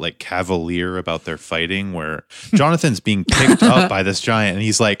this, but like cavalier about their fighting. Where Jonathan's being picked up by this giant, and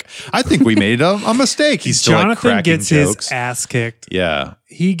he's like, "I think we made a mistake." He's still like Jonathan cracking gets jokes. his ass kicked. Yeah,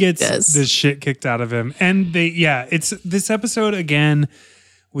 He gets Yes. the shit kicked out of him. And it's this episode again.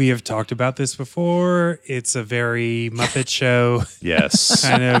 We have talked about this before. It's a very Muppet Show yes,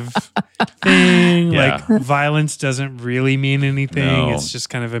 kind of thing. Yeah. Like violence doesn't really mean anything. No. It's just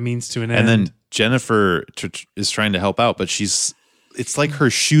kind of a means to an end. and then Jennifer is trying to help out, but it's like her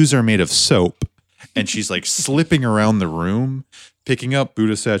shoes are made of soap, and she's like slipping around the room, picking up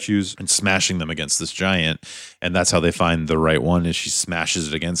Buddha statues and smashing them against this giant. And that's how they find the right one. Is she smashes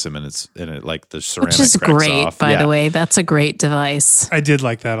it against him, and it like the ceramic, Which is cracks great, off. by Yeah, the way. That's a great device. I did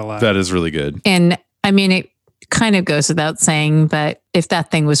like that a lot. that is really good. And I mean, it kind of goes without saying, but if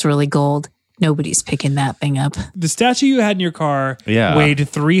that thing was really gold, nobody's picking that thing up. The statue you had in your car Yeah. weighed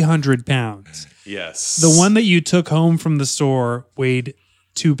 300 pounds. Yes, The one that you took home from the store weighed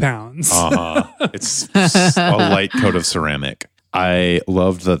 2 pounds. It's a light coat of ceramic. I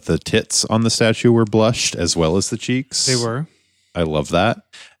loved that the tits on the statue were blushed as well as the cheeks. They were. I love that.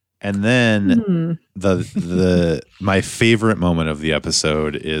 And then the my favorite moment of the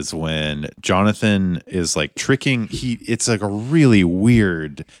episode is when Jonathan is like tricking. It's like a really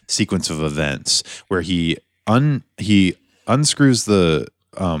weird sequence of events where he unscrews the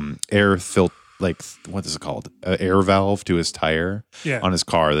air filter. Like, what is it called? Air valve to his tire Yeah. on his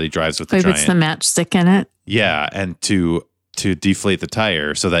car that he drives with the Wait, giant. it's the matchstick in it. Yeah, and to deflate the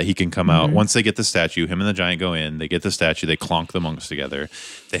tire so that he can come out. Once they get the statue, him and the giant go in, they get the statue, they clonk the monks together.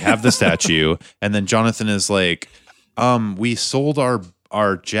 They have the statue, and then Jonathan is like, we sold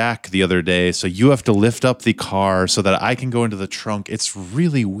our jack the other day, so you have to lift up the car so that I can go into the trunk. It's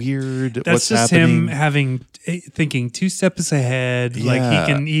really weird. That's what's just happening. him thinking 2 steps ahead. Yeah.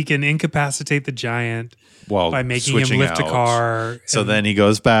 Like he can incapacitate the giant Well, by making him switching lift a out. car. So And then he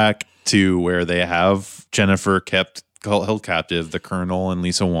goes back to where they have Jennifer held captive, the Colonel and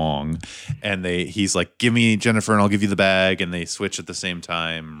Lisa Wong, and he's like, "Give me Jennifer, and I'll give you the bag." And they switch at the same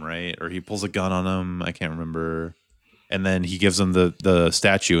time, right? Or he pulls a gun on him. I can't remember. And then he gives them the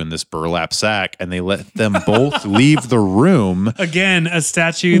statue in this burlap sack, and they let them both leave the room. again, a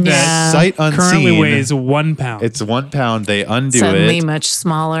statue that Yeah. Sight unseen. currently weighs 1 pound. It's 1 pound. They undo Suddenly it, much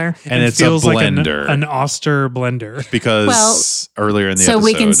smaller. and it's a feels blender like an Oster blender. because earlier in the So episode,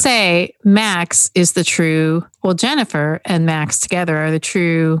 we can say Max is the true, Jennifer and Max together are the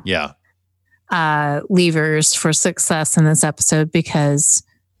true yeah, levers for success in this episode because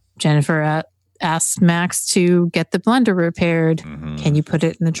Jennifer asked Max to get the blender repaired. Mhm. Can you put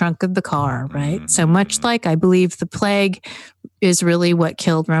it in the trunk of the car? Right. Mhm. So much like I believe the plague is really what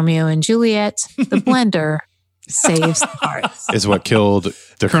killed Romeo and Juliet, the blender saves the hearts. is what killed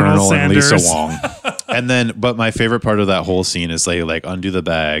the Colonel Colonel and Lisa Sanders. Wong. And then, but my favorite part of that whole scene is they like undo the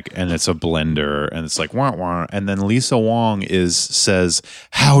bag and it's a blender and it's like wah wah. And then Lisa Wong says,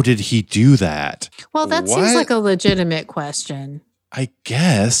 "How did he do that?" Well, that What? seems like a legitimate question. I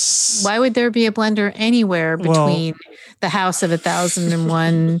guess. Why would there be a blender anywhere Well- between the House of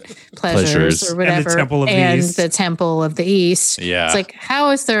 1001 Pleasures or And the whatever Temple of the and East. the Temple of the East? Yeah. It's like,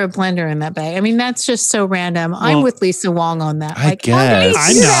 how is there a blender in that bag? I mean, that's just so random. I'm Well, with Lisa Wong on that. I Like, how did he guess. do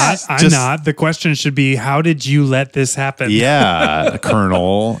I'm that? not. I'm Just- not. The question should be, how did you let this happen? Yeah,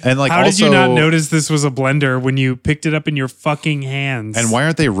 Colonel. And like, How did you also- not notice this was a blender when you picked it up in your fucking hands? And why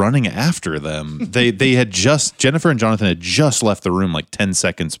aren't they running after them? They had just Jennifer and Jonathan had just left the room like 10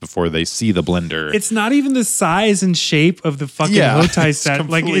 seconds before they see the blender. It's not even the size and shape of the fucking Yeah, Hotai it's set.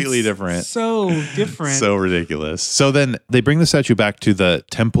 Like completely it's different. So different. So ridiculous. So then they bring the statue back to the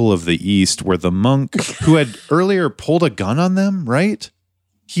Temple of the East, where the monk who had earlier pulled a gun on them, right?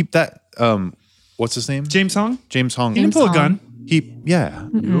 what's his name? James Hong. James Hong. He didn't pull a gun.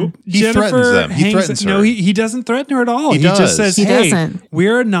 Mm-mm. He threatens them. He threatens her. No, he doesn't threaten her at all. He He just does. says, He "Hey, doesn't.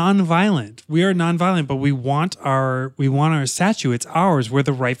 we're nonviolent. We are nonviolent, but we want our statue. It's ours. We're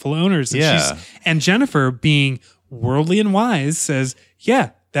the rightful owners." And Yeah. and Jennifer, being worldly and wise, says,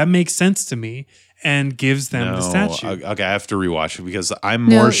 "Yeah, that makes sense to me," and gives them the statue. Okay, I have to rewatch it because I'm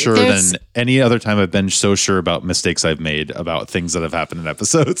No, more sure there's- than any other time I've been so sure about mistakes I've made about things that have happened in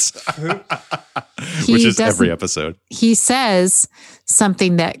episodes, which is every episode. He says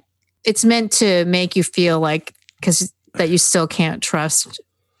something that it's meant to make you feel like that you still can't trust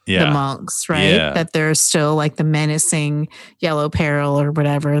Yeah. the monks, right? Yeah. That they're still like the menacing yellow peril or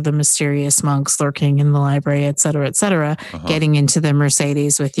whatever, the mysterious monks lurking in the library, et cetera, getting into the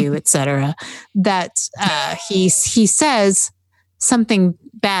Mercedes with you, et cetera. That he says something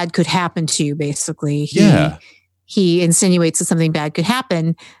bad could happen to you, basically. He insinuates that something bad could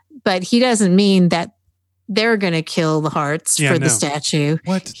happen, but he doesn't mean that they're going to kill the hearts for the statue.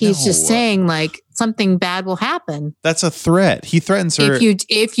 What? He's just No. saying like something bad will happen That's a threat. He threatens her.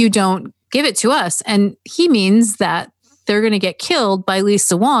 if you don't give it to us, and he means that they're going to get killed by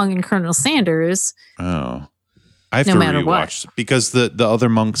Lisa Wong and Colonel Sanders. Oh, I have No to matter rewatch because the other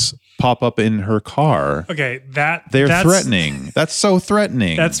monks pop up in her car. Okay, They're that's threatening. That's so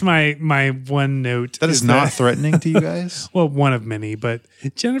threatening. That's my one note. that is not threatening to you guys. Well, one of many, but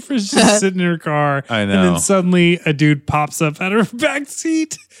Jennifer's just sitting in her car. I And know. then suddenly a dude pops up out of her back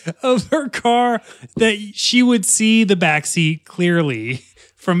seat of her car that she would see the back seat clearly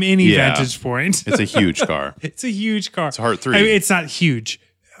from any Yeah. vantage point. It's a huge car. It's a huge car. It's a Heart 3. I mean, it's not huge,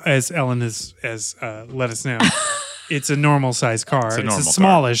 as Ellen has let us know. It's a normal size car. It's a normal car.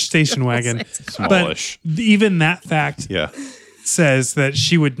 smallish station wagon. Smallish. But even that fact Yeah. says that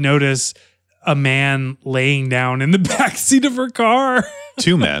she would notice a man laying down in the back seat of her car.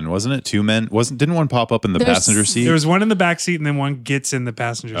 Two men, wasn't it? Two men. Didn't one pop up in the There's- passenger seat? There was one in the back seat, and then one gets in the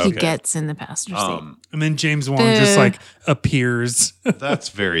passenger He seat. Okay. gets in the passenger seat. And then James Wong just like appears. That's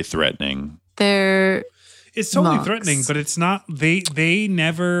very threatening. They're It's totally Monks. threatening, but it's not. They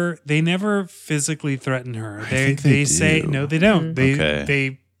never physically threaten her. think they say do. no, they don't. Okay.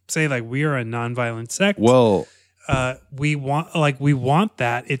 They say like we are a nonviolent sect. Well, we want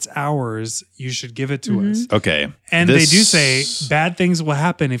that. It's ours. You should give it to us. okay. And they do say bad things will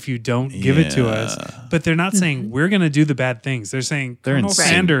happen if you don't give it to us. Yeah. But they're not saying we're going to do the bad things. They're saying Colonel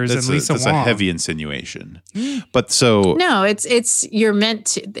Sanders and Lisa that's Wong. a heavy insinuation. But so no, it's you're meant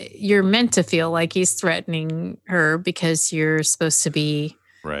to feel like he's threatening her because you're supposed to be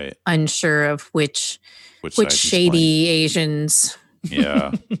right, unsure of which side he's shady Asians playing.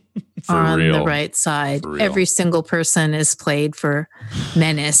 Yeah, for are on real. the right side. For real. Every single person is played for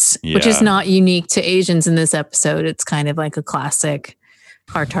menace, which Yeah. is not unique to Asians in this episode. It's kind of like a classic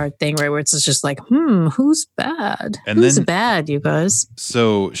Hartard thing, right? Where it's just like, who's bad? And who's then- bad, you guys?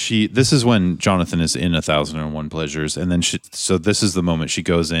 So this is when Jonathan is in 1001 Pleasures, and then so this is the moment she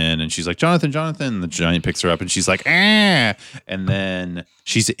goes in and she's like, Jonathan. The giant picks her up and she's like, ah, and then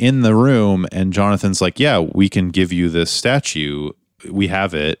she's in the room and Jonathan's like, yeah, we can give you this statue. We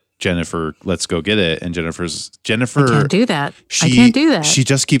have it. Jennifer, let's go get it. And Jennifer. I can't do that. She, I can't do that. She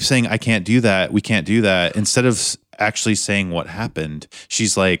just keeps saying, I can't do that. We can't do that. Instead of actually saying what happened,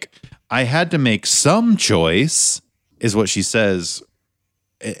 she's like, I had to make some choice, is what she says.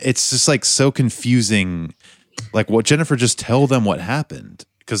 It's just like so confusing. Like, what Jennifer, just tell them what happened.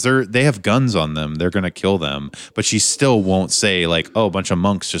 Because they have guns on them. They're going to kill them. But she still won't say like, oh, a bunch of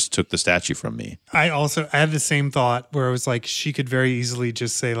monks just took the statue from me. I had the same thought where it was like she could very easily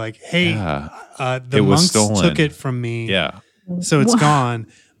just say like, "Hey, Yeah. the It was monks stolen. took it from me, Yeah. so it's gone."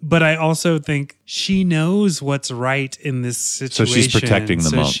 But I also think she knows what's right in this situation. So she's protecting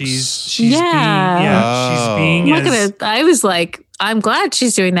the monks. She's Yeah. being I'm not as, gonna. I was like, I'm glad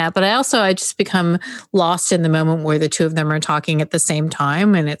she's doing that, but I just become lost in the moment where the two of them are talking at the same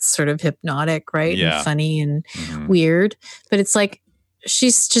time, and it's sort of hypnotic, right? Yeah. And funny and Mhm. weird. But it's like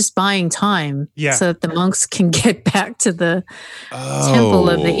she's just buying time, Yeah. so that the monks can get back to the Temple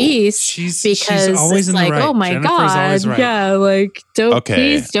of the Oh. East. she's Because always it's in the like, right. oh my Jennifer's god, always right. yeah, like Okay.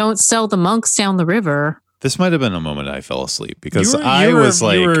 please don't sell the monks down the river. This might have been a moment I fell asleep because You were- I you were- was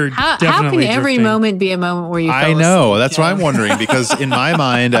like, you were How can definitely every drifting. moment be a moment where you? I fell know. asleep? That's why I'm wondering because in my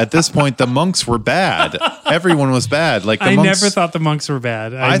mind at this point the monks were bad. Everyone was bad. Like the I monks, never thought the monks were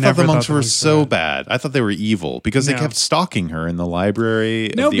bad. I thought never the monks were so bad. bad. I thought they were evil because they No. kept stalking her in the library.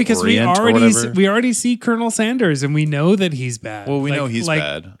 Oh, No, of the because Orient or we whatever. already see Colonel Sanders and we know that he's bad. Well, we know he's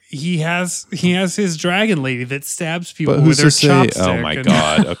bad. He has his dragon lady that stabs people But with who's her to say? chopstick. Oh my and-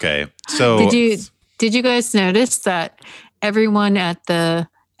 god. Okay, so Did you guys notice that everyone at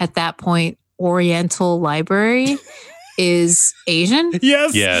that point Oriental library is Asian,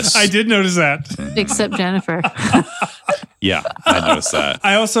 Yes, I did notice that. except Jennifer. Yeah, I noticed that.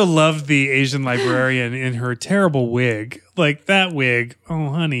 I also love the Asian librarian in her terrible wig. Like that wig. Oh,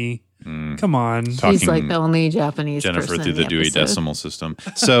 honey. Come on. She's like the only Japanese Jennifer person through in the the Dewey episode. Decimal System.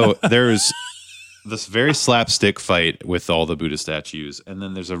 So there's this very slapstick fight with all the Buddha statues, and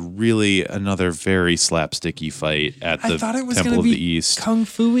then there's another very slapsticky fight at the I thought it was Temple going of to the be East. kung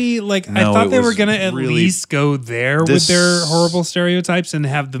fu-y. Like I No, thought it they were was going to at really- least go there with their horrible stereotypes and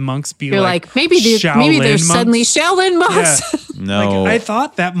have the monks be You're like, like maybe they're Shaolin monks. suddenly Shaolin monks. Yeah. No, Like, I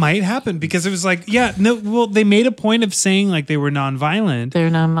thought that might happen because it was like, they made a point of saying like they were nonviolent. They're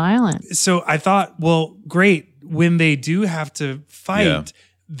nonviolent. So I thought, well, great. When they do have to fight, Yeah.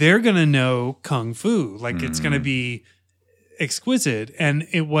 they're going to know kung fu. Like it's going to be exquisite. And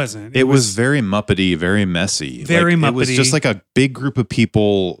it wasn't. it was very Muppety, very messy. Very It was Muppety. just like a big group of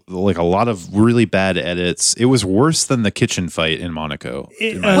people, like a lot of really bad edits. It was worse than the kitchen fight in Monaco.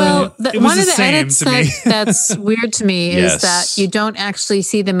 in my Well, opinion. it was one of the same edits to me. that's weird to me Yes. is that you don't actually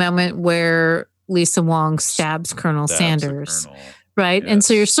see the moment where Lisa Wong stabs Colonel That's the Sanders, Colonel. right? And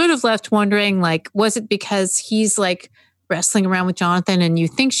so Yes. you're sort of left wondering, like, was it because he's like wrestling around with Jonathan and you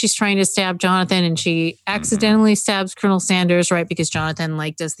think she's trying to stab Jonathan and she accidentally stabs Colonel Sanders, right? Because Jonathan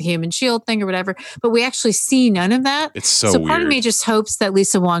like does the human shield thing or whatever. But we actually see none of that. It's so part of weird. me just hopes that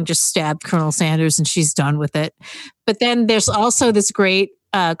Lisa Wong just stabbed Colonel Sanders and she's done with it. But then there's also this great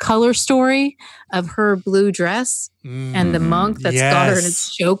color story of her blue dress and the monk that's got her in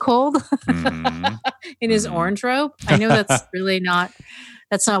its chokehold Mhm. in his orange robe. I know that's really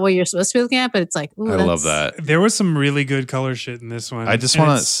that's not what you're supposed to be looking at, but it's like, ooh, I love that's- that. There was some really good color shit in this one. I just And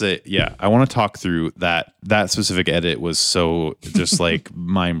want to it's- say, I want to talk through that specific edit was so just like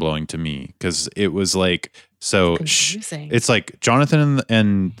mind blowing to me because it was like confusing. it's like Jonathan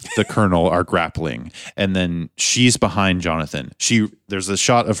and the Colonel are grappling, and then she's behind Jonathan. There's a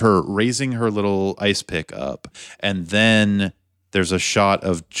shot of her raising her little ice pick up, and then there's a shot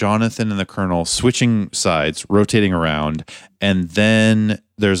of Jonathan and the Colonel switching sides, rotating around, and then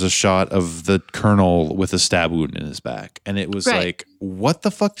there's a shot of the Colonel with a stab wound in his back. And it was Right. like, what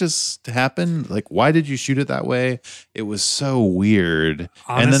the fuck just happened? Like, why did you shoot it that way? It was so weird.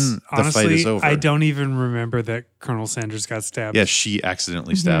 and then the honestly, fight is over. I don't even remember that Colonel Sanders got stabbed. Yeah, she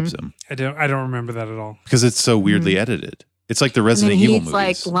accidentally Mm-hmm. stabs him I don't remember that at all. because it's so weirdly edited. It's like the and then Resident he's Evil movies.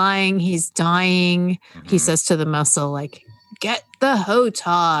 like lying, he's dying. He Mhm. says to the muscle, like, get the hoe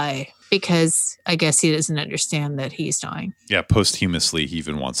tie. Because I guess he doesn't understand that he's dying. Yeah, posthumously, he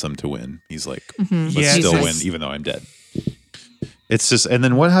even wants them to win. He's like, Mhm. let's Yeah, still it's- win, even though I'm dead. It's just, and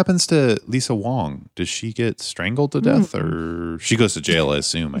then what happens to Lisa Wong? Does she get strangled to death, or she goes to jail? I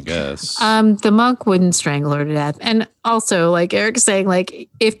assume. I guess. The monk wouldn't strangle her to death. And also, like Eric's saying, like,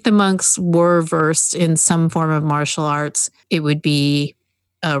 if the monks were versed in some form of martial arts, it would be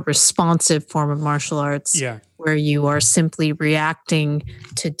a responsive form of martial arts Yeah. where you are simply reacting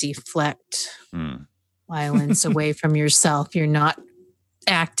to deflect Hmm. violence away from yourself. You're not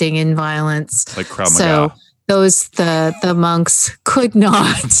acting in violence. Like Krav So Maga. those the monks could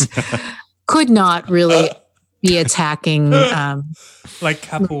not really be attacking Like the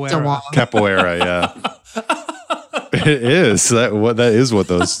capoeira. wall. Capoeira, yeah. It is. That is what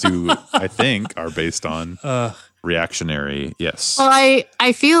those two, I think, are based on. Reactionary, yes. Well,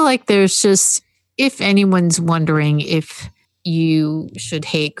 I feel like there's just, if anyone's wondering if you should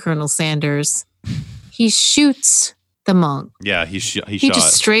hate Colonel Sanders, he shoots the monk. Yeah, he He shot.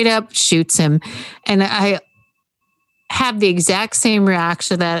 just straight up shoots him. And I have the exact same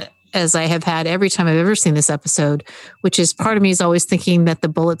reaction that as I have had every time I've ever seen this episode, which is part of me is always thinking that the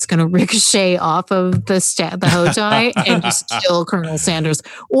bullet's going to ricochet off of the Hotai and just kill Colonel Sanders,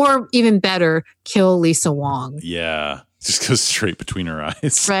 or even better, kill Lisa Wong. Yeah, just goes straight between her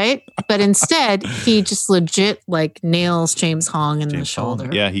eyes. Right? But instead, he just legit like nails James Hong in the James Hong.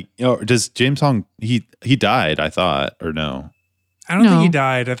 shoulder. Yeah, does James Hong? He died, I thought, or no? I don't think No. he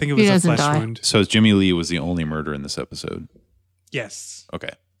died. I think it He was a doesn't flesh die. wound. So Jimmy Lee was the only murder in this episode. Yes.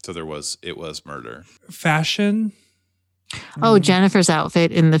 Okay, so it was murder. Fashion. Oh, Jennifer's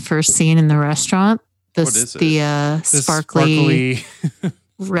outfit in the first scene in the restaurant. What is it? The The sparkly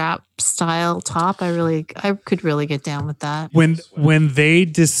wrap style top. I could really get down with that. when they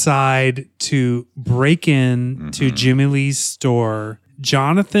decide to break in to Mhm. Jimmy Lee's store,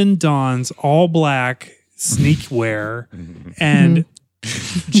 Jonathan dons all black sneakwear and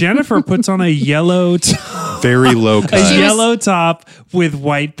Jennifer puts on a yellow Very low cut yellow top with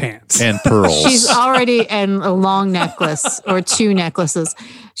white pants. and pearls. She's already and a long necklace or two necklaces.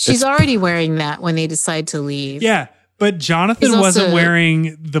 She's already wearing that when they decide to leave. Yeah, But Jonathan He's wasn't also-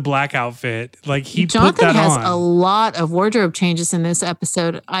 wearing the black outfit. Like he put Jonathan that has on. a lot of wardrobe changes in this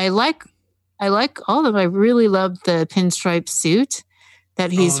episode. I like all of them. I really love the pinstripe suit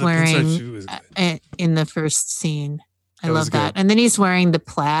that he's the pinstripe wearing suit was good. in the first scene. I That was love that. good. And then he's wearing the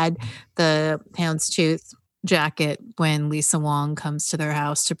plaid, the houndstooth jacket when Lisa Wong comes to their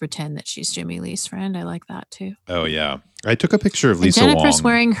house to pretend that she's Jimmy Lee's friend. I like that too. Oh yeah, I took a picture of And Lisa Jennifer's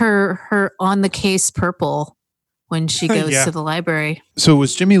Wong. wearing her on the case purple when she goes Yeah. to the library. So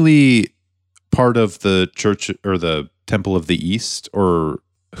was Jimmy Lee part of the church or the Temple of the East, or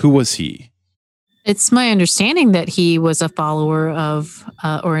who was he? It's my understanding that he was a follower of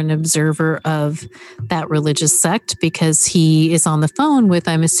or an observer of that religious sect because he is on the phone with,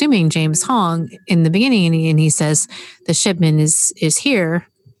 I'm assuming, James Hong in the beginning, and he says the shipment is here,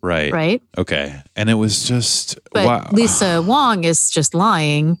 Right. right? Okay. And it was just But wow. Lisa Wong is just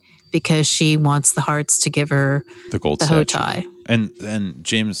lying because she wants the hearts to give her the gold the statue. Hotai. And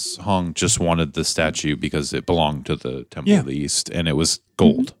James Hong just wanted the statue because it belonged to the Temple Yeah. of the East and it was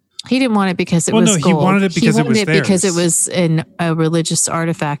gold. He didn't want it because it Well, was no, he gold. wanted it because it was because it theirs. was a religious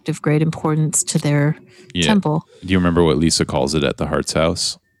artifact of great importance to their Yeah. temple. Do you remember what Lisa calls it at the Heart's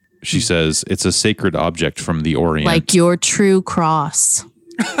house? She says it's a sacred object from the Orient. Like your true cross.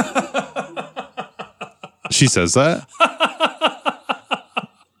 She says that?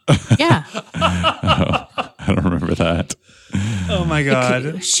 Yeah. I don't remember that. Oh my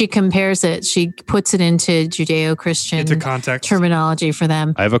god. She compares it. She puts it into Judeo-Christian Into context. terminology for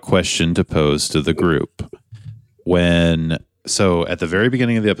them. I have a question to pose to the group. So at the very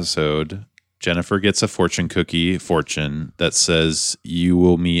beginning of the episode, Jennifer gets a fortune cookie that says you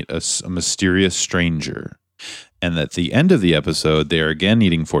will meet a mysterious stranger. And at the end of the episode, they are again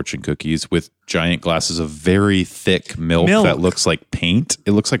eating fortune cookies with giant glasses of very thick milk. That looks like paint.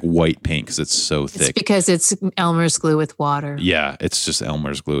 It looks like white paint because it's so It's thick. because it's Elmer's glue with water. Yeah, it's just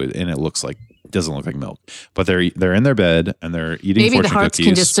Elmer's glue, and it doesn't look like milk. But they're in their bed and they're eating Maybe the fortune hearts cookies.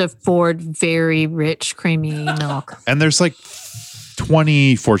 can just afford very rich, creamy milk. And there's like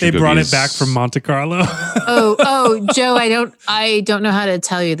 20 fortune They cookies. brought it back from Monte Carlo. Oh, Joe, I don't know how to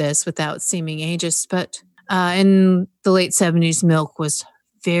tell you this without seeming ageist, but in the late 70s, milk was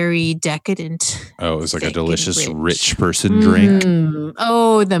very decadent. Oh, it was like a thick and delicious rich. rich person drink. Mm.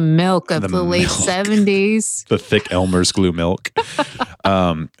 Oh, the milk of the late milk. 70s. The thick Elmer's glue milk.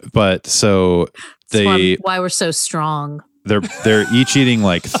 But so That's why we're so strong. they're each eating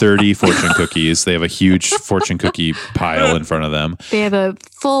like 30 fortune cookies. They have a huge fortune cookie pile in front of them. They have a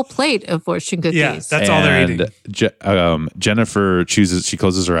full plate of fortune cookies. Yeah, that's all they're eating. Jennifer she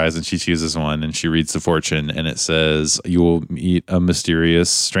closes her eyes and she chooses one and she reads the fortune and it says, you will meet a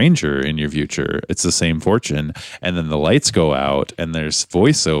mysterious stranger in your future. It's the same fortune. And then the lights go out and there's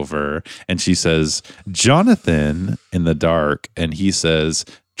voiceover and she says, Jonathan in the dark. And he says,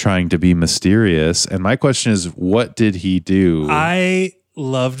 trying to be mysterious. And my question is, what did he do? I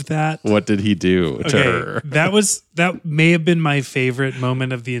loved that. What did he do to her? That may have been my favorite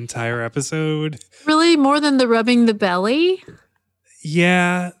moment of the entire episode. Really? More than the rubbing the belly?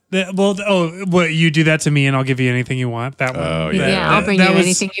 Yeah. What you do that to me and I'll give you anything you want. That one. Oh, That- Yeah, I'll bring that you was-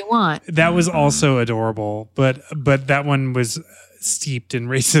 anything you want. That was also adorable, but that one was steeped in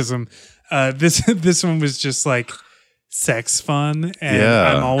racism. This one was just like sex fun, and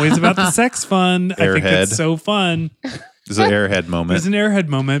Yeah. I'm always about the sex fun. I think Airhead. it's so fun. It's an airhead moment. It's an airhead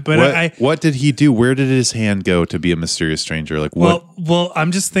moment, but What did he do? Where did his hand go to be a mysterious stranger? Like what? Well,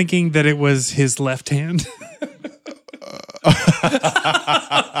 I'm just thinking that it was his left hand.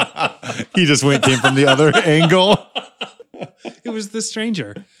 He just came from the other angle. It was the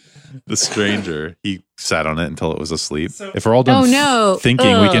stranger. The stranger. He sat on it until it was asleep. If we're all done Oh, no.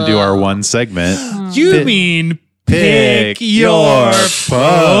 thinking, we can do our one segment. You Pick- mean pick your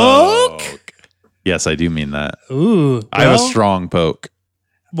poke? Yes, I do mean that. Ooh, I have a well- strong poke.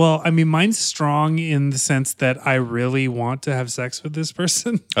 Well, I mean, mine's strong in the sense that I really want to have sex with this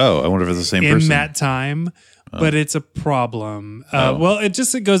person Oh, I wonder if it's the same in person. that time, but it's a problem. Oh. Well,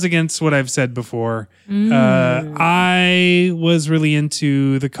 it goes against what I've said before. I was really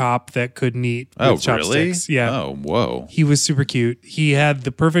into the cop that couldn't eat with Oh, really? chopsticks. Yeah. Oh, whoa. He was super cute. He had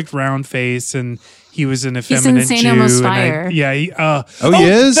the perfect round face and he was an in effeminate Saint Jew. Elmo's and Fire. he he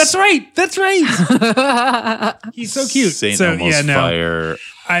is? That's right. That's right. He's so cute. Saint so Elmo's yeah, no. Fire.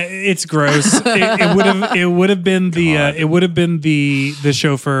 It's gross. It would have been the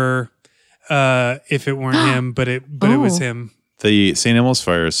chauffeur if it weren't him, but it was Oh. him. The St. Elmo's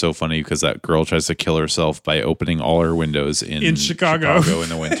Fire is so funny because that girl tries to kill herself by opening all her windows in Chicago. in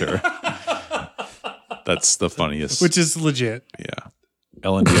the winter. That's the funniest. Which is legit. yeah.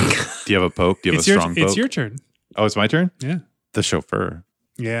 Ellen, do you have a poke? Do you have It's a your strong poke? it's your turn. Oh, it's my turn? Yeah. The chauffeur.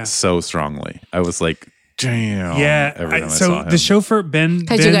 Yeah. So strongly. I was like, damn. Yeah. Every time I So saw him. the chauffeur, Ben.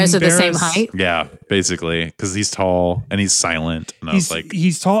 Because you guys are the same Barris, height. Yeah, basically. Because he's tall and he's silent. And I was like,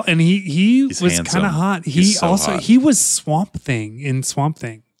 He's tall and he He's was handsome. kind of hot. He He's so also hot. he was Swamp Thing in Swamp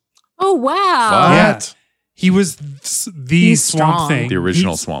Thing. Oh wow! what? Yeah. He was the He's Swamp strong. Thing. The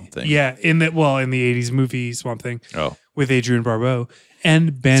original He's- Swamp Thing. Yeah, in the 80s movie Swamp Thing Oh. with Adrian Barbeau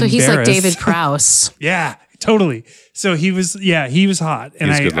and Ben. So he's like Barris. David Prowse. Yeah, totally. So he was hot, and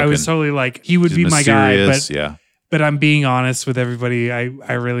was I good was looking. totally like he would He's be my guy, mysterious, but yeah. but I'm being honest with everybody. I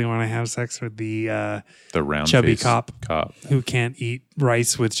really want to have sex with the The round chubby face cop. cop. who can't eat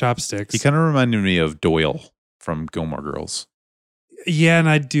rice with chopsticks. He kind of reminded me of Doyle from Gilmore Girls. Yeah, and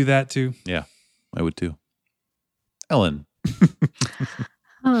I'd do that too. Yeah, I would too. Ellen.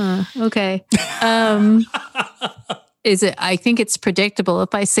 Huh, okay. Is it? I think it's predictable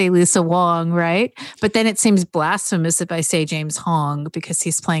if I say Lisa Wong, right? But then it seems blasphemous if I say James Hong because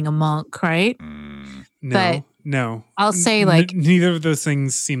he's playing a monk, right? Mm, No, But no. I'll say like neither of those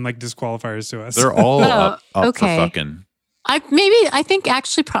things seem like disqualifiers to us. they're all Oh, up okay. for fucking. I think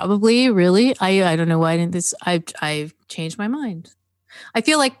actually probably really I don't know why I didn't this I've changed my mind. I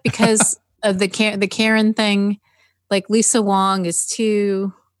feel like because of the Karen thing, like Lisa Wong is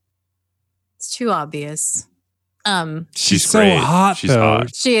too obvious. She's so great. hot She's though.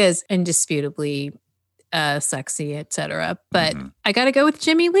 hot. She is indisputably sexy, etc. But Mhm. I got to go with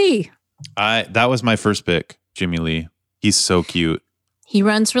Jimmy Lee. That was my first pick, Jimmy Lee. He's so cute. He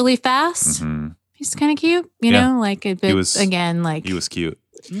runs really fast. Mhm. He's kind of cute, you Yeah. know, like a bit was- again, like He was cute.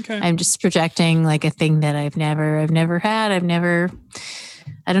 Okay. I'm just projecting like a thing that I've never had. I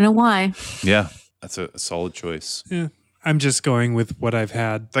don't know why. Yeah, that's a solid choice. I'm just going with what I've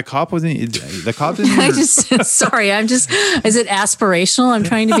had. The cop wasn't. The cop didn't. I Even, just sorry. Is it aspirational? I'm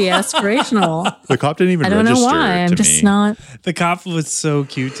trying to be aspirational. the cop didn't even. I don't know register why. I'm to just me. not. The cop was so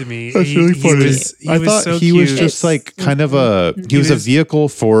cute to me. That's really funny. He I was thought so he was cute. just like kind of a. He was a was- vehicle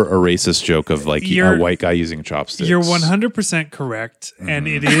for a racist joke of like a You're- white guy using chopsticks. You're 100% correct, and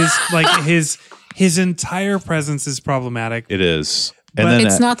it is like his entire presence is problematic. It is, and But then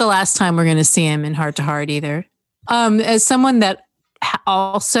It's not the last time we're going to see him in Heart to Heart either. As someone that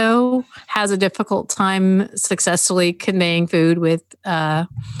also has a difficult time successfully conveying food with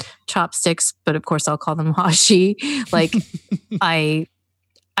chopsticks, but of course I'll call them hashi. Like I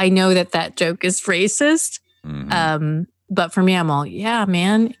know that joke is racist. Mhm. But for me, I'm all, yeah,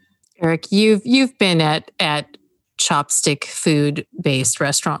 man. Eric, you've been at chopstick food based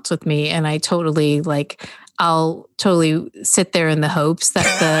restaurants with me, and I'll totally sit there in the hopes that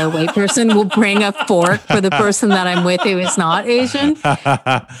the white person will bring a fork for the person that I'm with who is not Asian.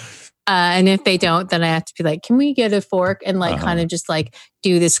 And if they don't, then I have to be like, can we get a fork? And like kind of just like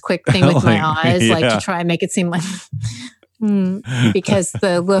do this quick thing with my Like, eyes, like yeah. to try and make it seem like because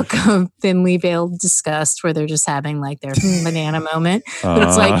the look of thinly veiled disgust where they're just having like their banana moment. But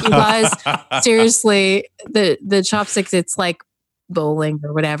it's like, you guys, seriously, the chopsticks, it's like bowling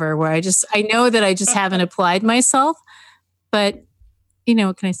or whatever, where I know that I just haven't applied myself, but you know,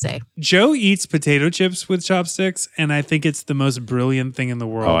 what can I say? Joe eats potato chips with chopsticks, and I think it's the most brilliant thing in the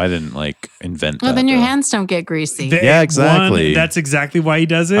world. Oh, I didn't like invent Well, that. then your though. hands don't get greasy. Yeah, exactly. That's exactly why he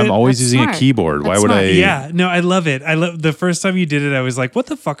does it. I'm always That's using smart. a keyboard. Why That's would smart. I? Yeah, no, I love it. I love the first time you did it. I was like, "What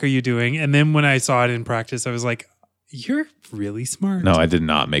the fuck are you doing?" And then when I saw it in practice, I was like, "You're really smart." No, I did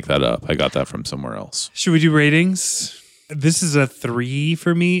not make that up. I got that from somewhere else. Should we do ratings? This is a 3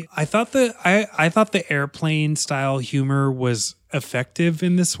 for me. I thought the airplane style humor was effective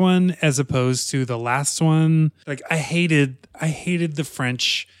in this one as opposed to the last one. Like I hated the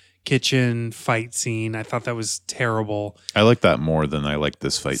French kitchen fight scene. I thought that was terrible. I like that more than I like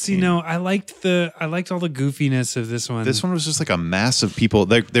this fight See, scene. no, I liked all the goofiness of this one. This one was just like a mass of people.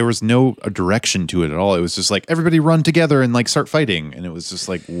 There was no direction to it at all. It was just like everybody run together and like start fighting, and it was just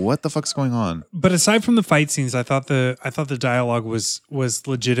like, what the fuck's going on? But aside from the fight scenes, I thought the dialogue was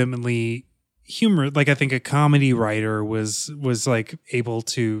legitimately humor. Like I think a comedy writer was like able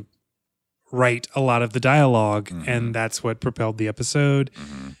to write a lot of the dialogue, and that's what propelled the episode.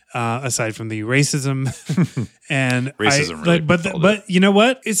 Aside from the racism, and Racism really propelled but you know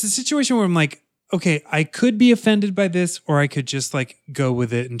what? It's a situation where I'm like, okay, I could be offended by this, or I could just like go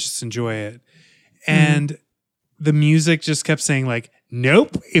with it and just enjoy it. And the music just kept saying like,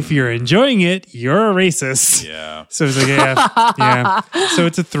 nope, if you're enjoying it, you're a racist. Yeah. So it's like, yeah. So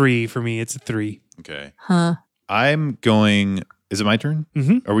it's a 3 for me. It's a 3. Okay. Huh. I'm going. Is it my turn?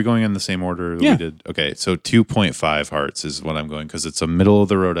 Mhm. Are we going in the same order that Yeah. we did? Okay, so 2.5 hearts is what I'm going because it's a middle of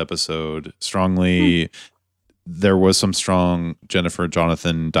the road episode. Strongly there was some strong Jennifer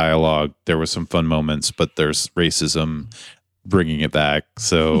Jonathan dialogue. There was some fun moments, but there's racism bringing it back.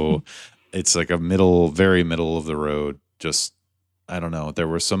 So it's like a very middle of the road. Just, I don't know. There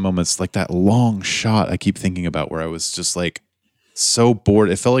were some moments like that long shot I keep thinking about where I was just like so bored.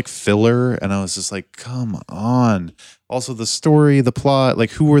 It felt like filler. And I was just like, come on. Also the story, the plot,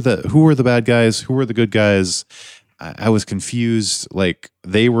 like who were the bad guys? Who were the good guys? I was confused. Like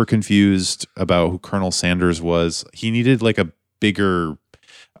they were confused about who Colonel Sanders was. He needed like a bigger,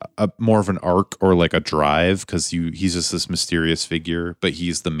 more of an arc or like a drive because he's just this mysterious figure, but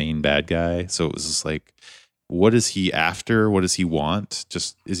he's the main bad guy. So it was just like, what is he after? What does he want?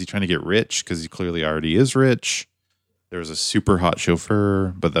 Just is he trying to get rich? Because he clearly already is rich. There was a super hot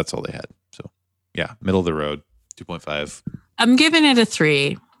chauffeur, but that's all they had. So yeah, middle of the road, 2.5. I'm giving it a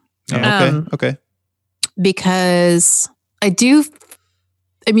 3. Oh, okay. Because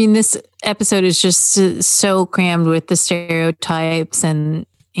this episode is just so crammed with the stereotypes and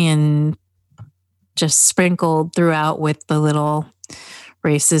just sprinkled throughout with the little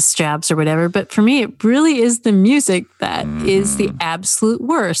racist jabs or whatever. But for me, it really is the music that is the absolute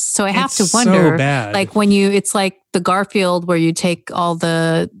worst. So I have to wonder, so bad. like it's like the Garfield where you take all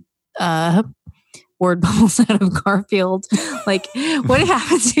the word bubbles out of Garfield. Like what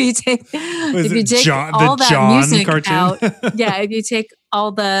happens if you take all that John music cartoon? out? Yeah, if you take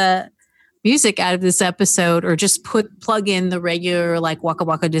all the music out of this episode or just plug in the regular like Waka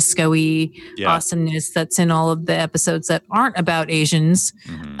Waka Disco-y awesomeness that's in all of the episodes that aren't about Asians,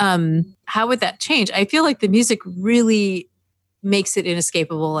 how would that change? I feel like the music really makes it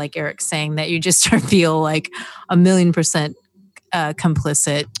inescapable, like Eric's saying, that you just feel like 1,000,000%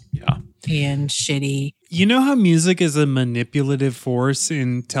 complicit. Yeah. And shitty. You know how music is a manipulative force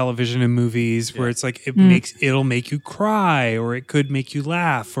in television and movies where it's like it'll make you cry or it could make you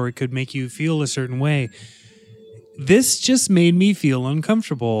laugh or it could make you feel a certain way. This just made me feel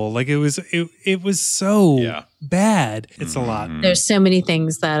uncomfortable. Like it was so bad. It's a lot. There's so many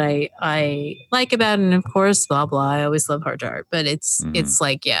things that I like about it, and of course, blah blah. I always love hard art, but it's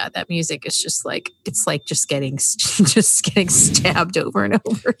like that music is just like it's like just getting stabbed over and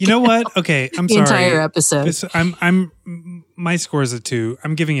over. You know what? Okay, I'm sorry. The entire episode. My score is a 2.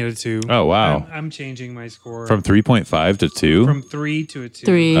 I'm giving it a 2. Oh wow! I'm changing my score from 3.5 to 2. From 3 to a 2.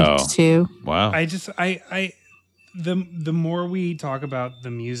 3 to 2. Wow! The more we talk about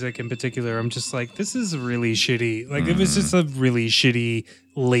the music in particular, I'm just like, this is really shitty. Like it was just a really shitty,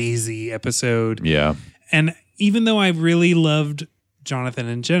 lazy episode. Yeah. And even though I really loved Jonathan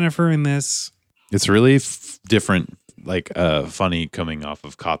and Jennifer in this, it's really different. Like funny coming off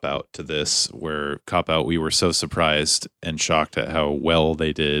of Cop Out to this, where Cop Out we were so surprised and shocked at how well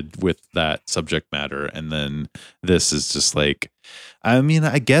they did with that subject matter, and then this is just like, I mean,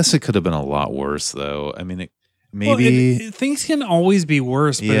 I guess it could have been a lot worse though. I mean, maybe things can always be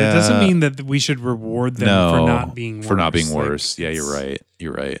worse, but it doesn't mean that we should reward them for not being worse. For not being worse. Like, yeah, you're right.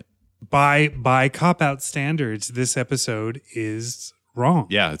 You're right. By Cop Out standards, this episode is wrong.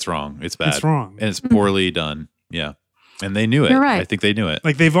 Yeah, it's wrong. It's bad. It's wrong. And it's poorly done. Yeah. And they knew it. You're right. I think they knew it.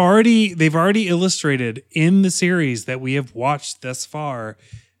 Like they've already illustrated in the series that we have watched thus far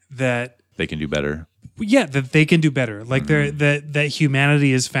that they can do better. Yeah, that they can do better. Like that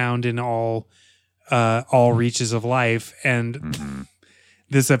humanity is found in all reaches of life, and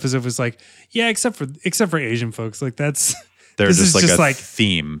this episode was like, yeah, except for Asian folks. Like there's just like a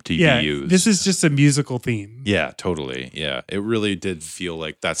theme to be used. This is just a musical theme. Yeah, totally. Yeah, it really did feel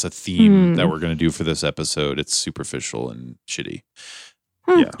like that's a theme that we're going to do for this episode. It's superficial and shitty.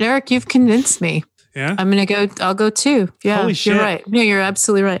 Yeah, Derek, you've convinced me. Yeah, I'll go 2. Yeah, holy shit. You're right. No, you're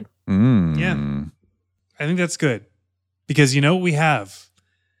absolutely right. Yeah, I think that's good because you know what we have.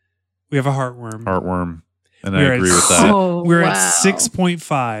 We have a heartworm. And I agree with that. We're at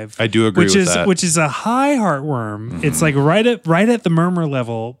 6.5. I do agree with that. Which is a high heartworm. It's like right at the murmur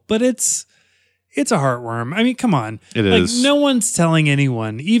level, but it's a heartworm. I mean, come on. It is. No one's telling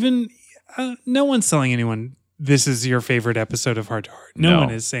anyone, this is your favorite episode of Heart to Heart. No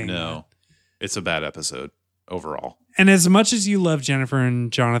one is saying that. It's a bad episode overall. And as much as you love Jennifer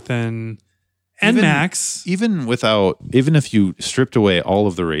and Jonathan and Max, even if you stripped away all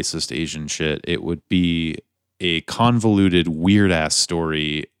of the racist Asian shit, it would be a convoluted, weird ass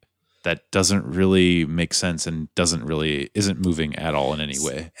story that doesn't really make sense and isn't moving at all in any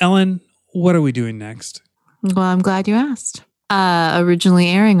way. Ellen, what are we doing next? Well, I'm glad you asked. Originally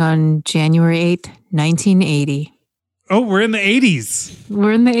airing on January 8th, 1980. Oh, we're in the 80s.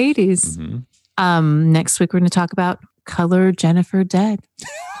 We're in the 80s. Next week, we're going to talk about Color Jennifer Dead.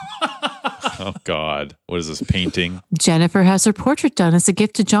 Oh, God. What is this, painting? Jennifer has her portrait done as a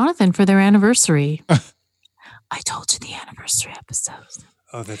gift to Jonathan for their anniversary. I told you the anniversary episode.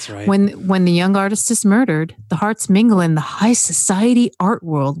 Oh, that's right. When the young artist is murdered, the hearts mingle in the high society art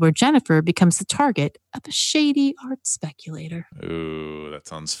world where Jennifer becomes the target of a shady art speculator. Ooh, that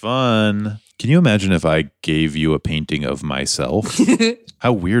sounds fun. Can you imagine if I gave you a painting of myself?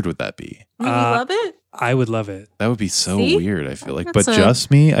 How weird would that be? You love it? I would love it. That would be so See? weird, I feel like. That's But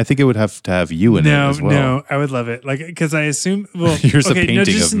just me? I think it would have to have you in it as well. No, I would love it. Like, because I assume, well, Here's a okay, no, painting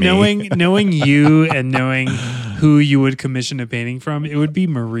just of me. knowing you and knowing who you would commission a painting from, it would be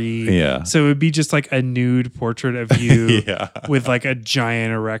Marie. Yeah. So it would be just like a nude portrait of you Yeah. with like a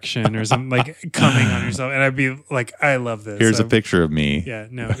giant erection or something like coming on yourself. And I'd be like, I love this. Here's a picture of me. Yeah,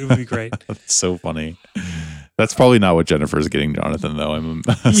 no, it would be great. That's so funny. That's probably not what Jennifer's getting, Jonathan, though, I'm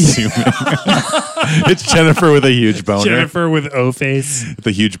assuming. It's Jennifer with a huge boner. Jennifer with O face. With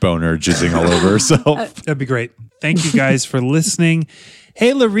a huge boner jizzing all over herself. That'd be great. Thank you guys for listening.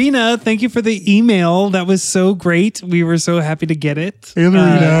 Hey, Lorena, thank you for the email. That was so great. We were so happy to get it. Hey,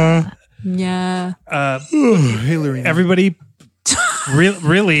 Lorena. Yeah. Hey, Lorena. Everybody,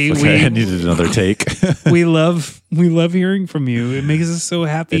 really, Okay, I needed another take. we love hearing from you. It makes us so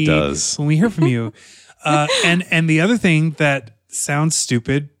happy. It does. When we hear from you. And the other thing that sounds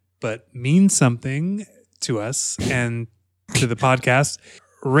stupid but means something to us and to the podcast,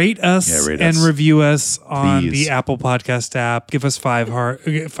 rate us and review us on Please. the Apple Podcast app. Give us 5 hearts.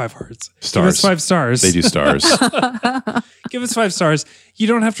 Stars. Give us 5 stars. They do stars. Give us 5 stars. You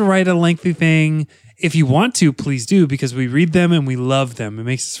don't have to write a lengthy thing. If you want to, please do, because we read them and we love them. It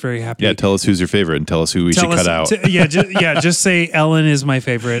makes us very happy. Yeah, tell us who's your favorite and tell us who we should cut out. Just say Ellen is my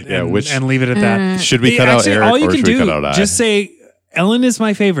favorite and leave it at that. Should we cut out Eric all you or can should we do, cut out I? just say Ellen is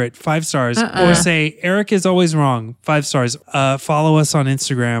my favorite, 5 stars. Or say Eric is always wrong, 5 stars. Follow us on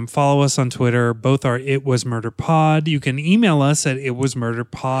Instagram. Follow us on Twitter. Both are It Was Murder Pod. You can email us at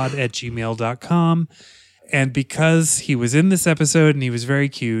itwasmurderpod@gmail.com. And because he was in this episode and he was very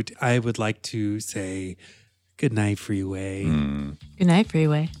cute, I would like to say good night, Freeway. Good night,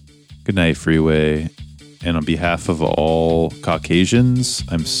 Freeway. Good night, Freeway. And on behalf of all Caucasians,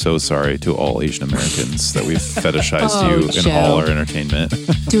 I'm so sorry to all Asian Americans that we've fetishized you in Joe. all our entertainment.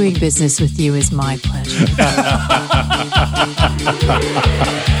 Doing business with you is my pleasure.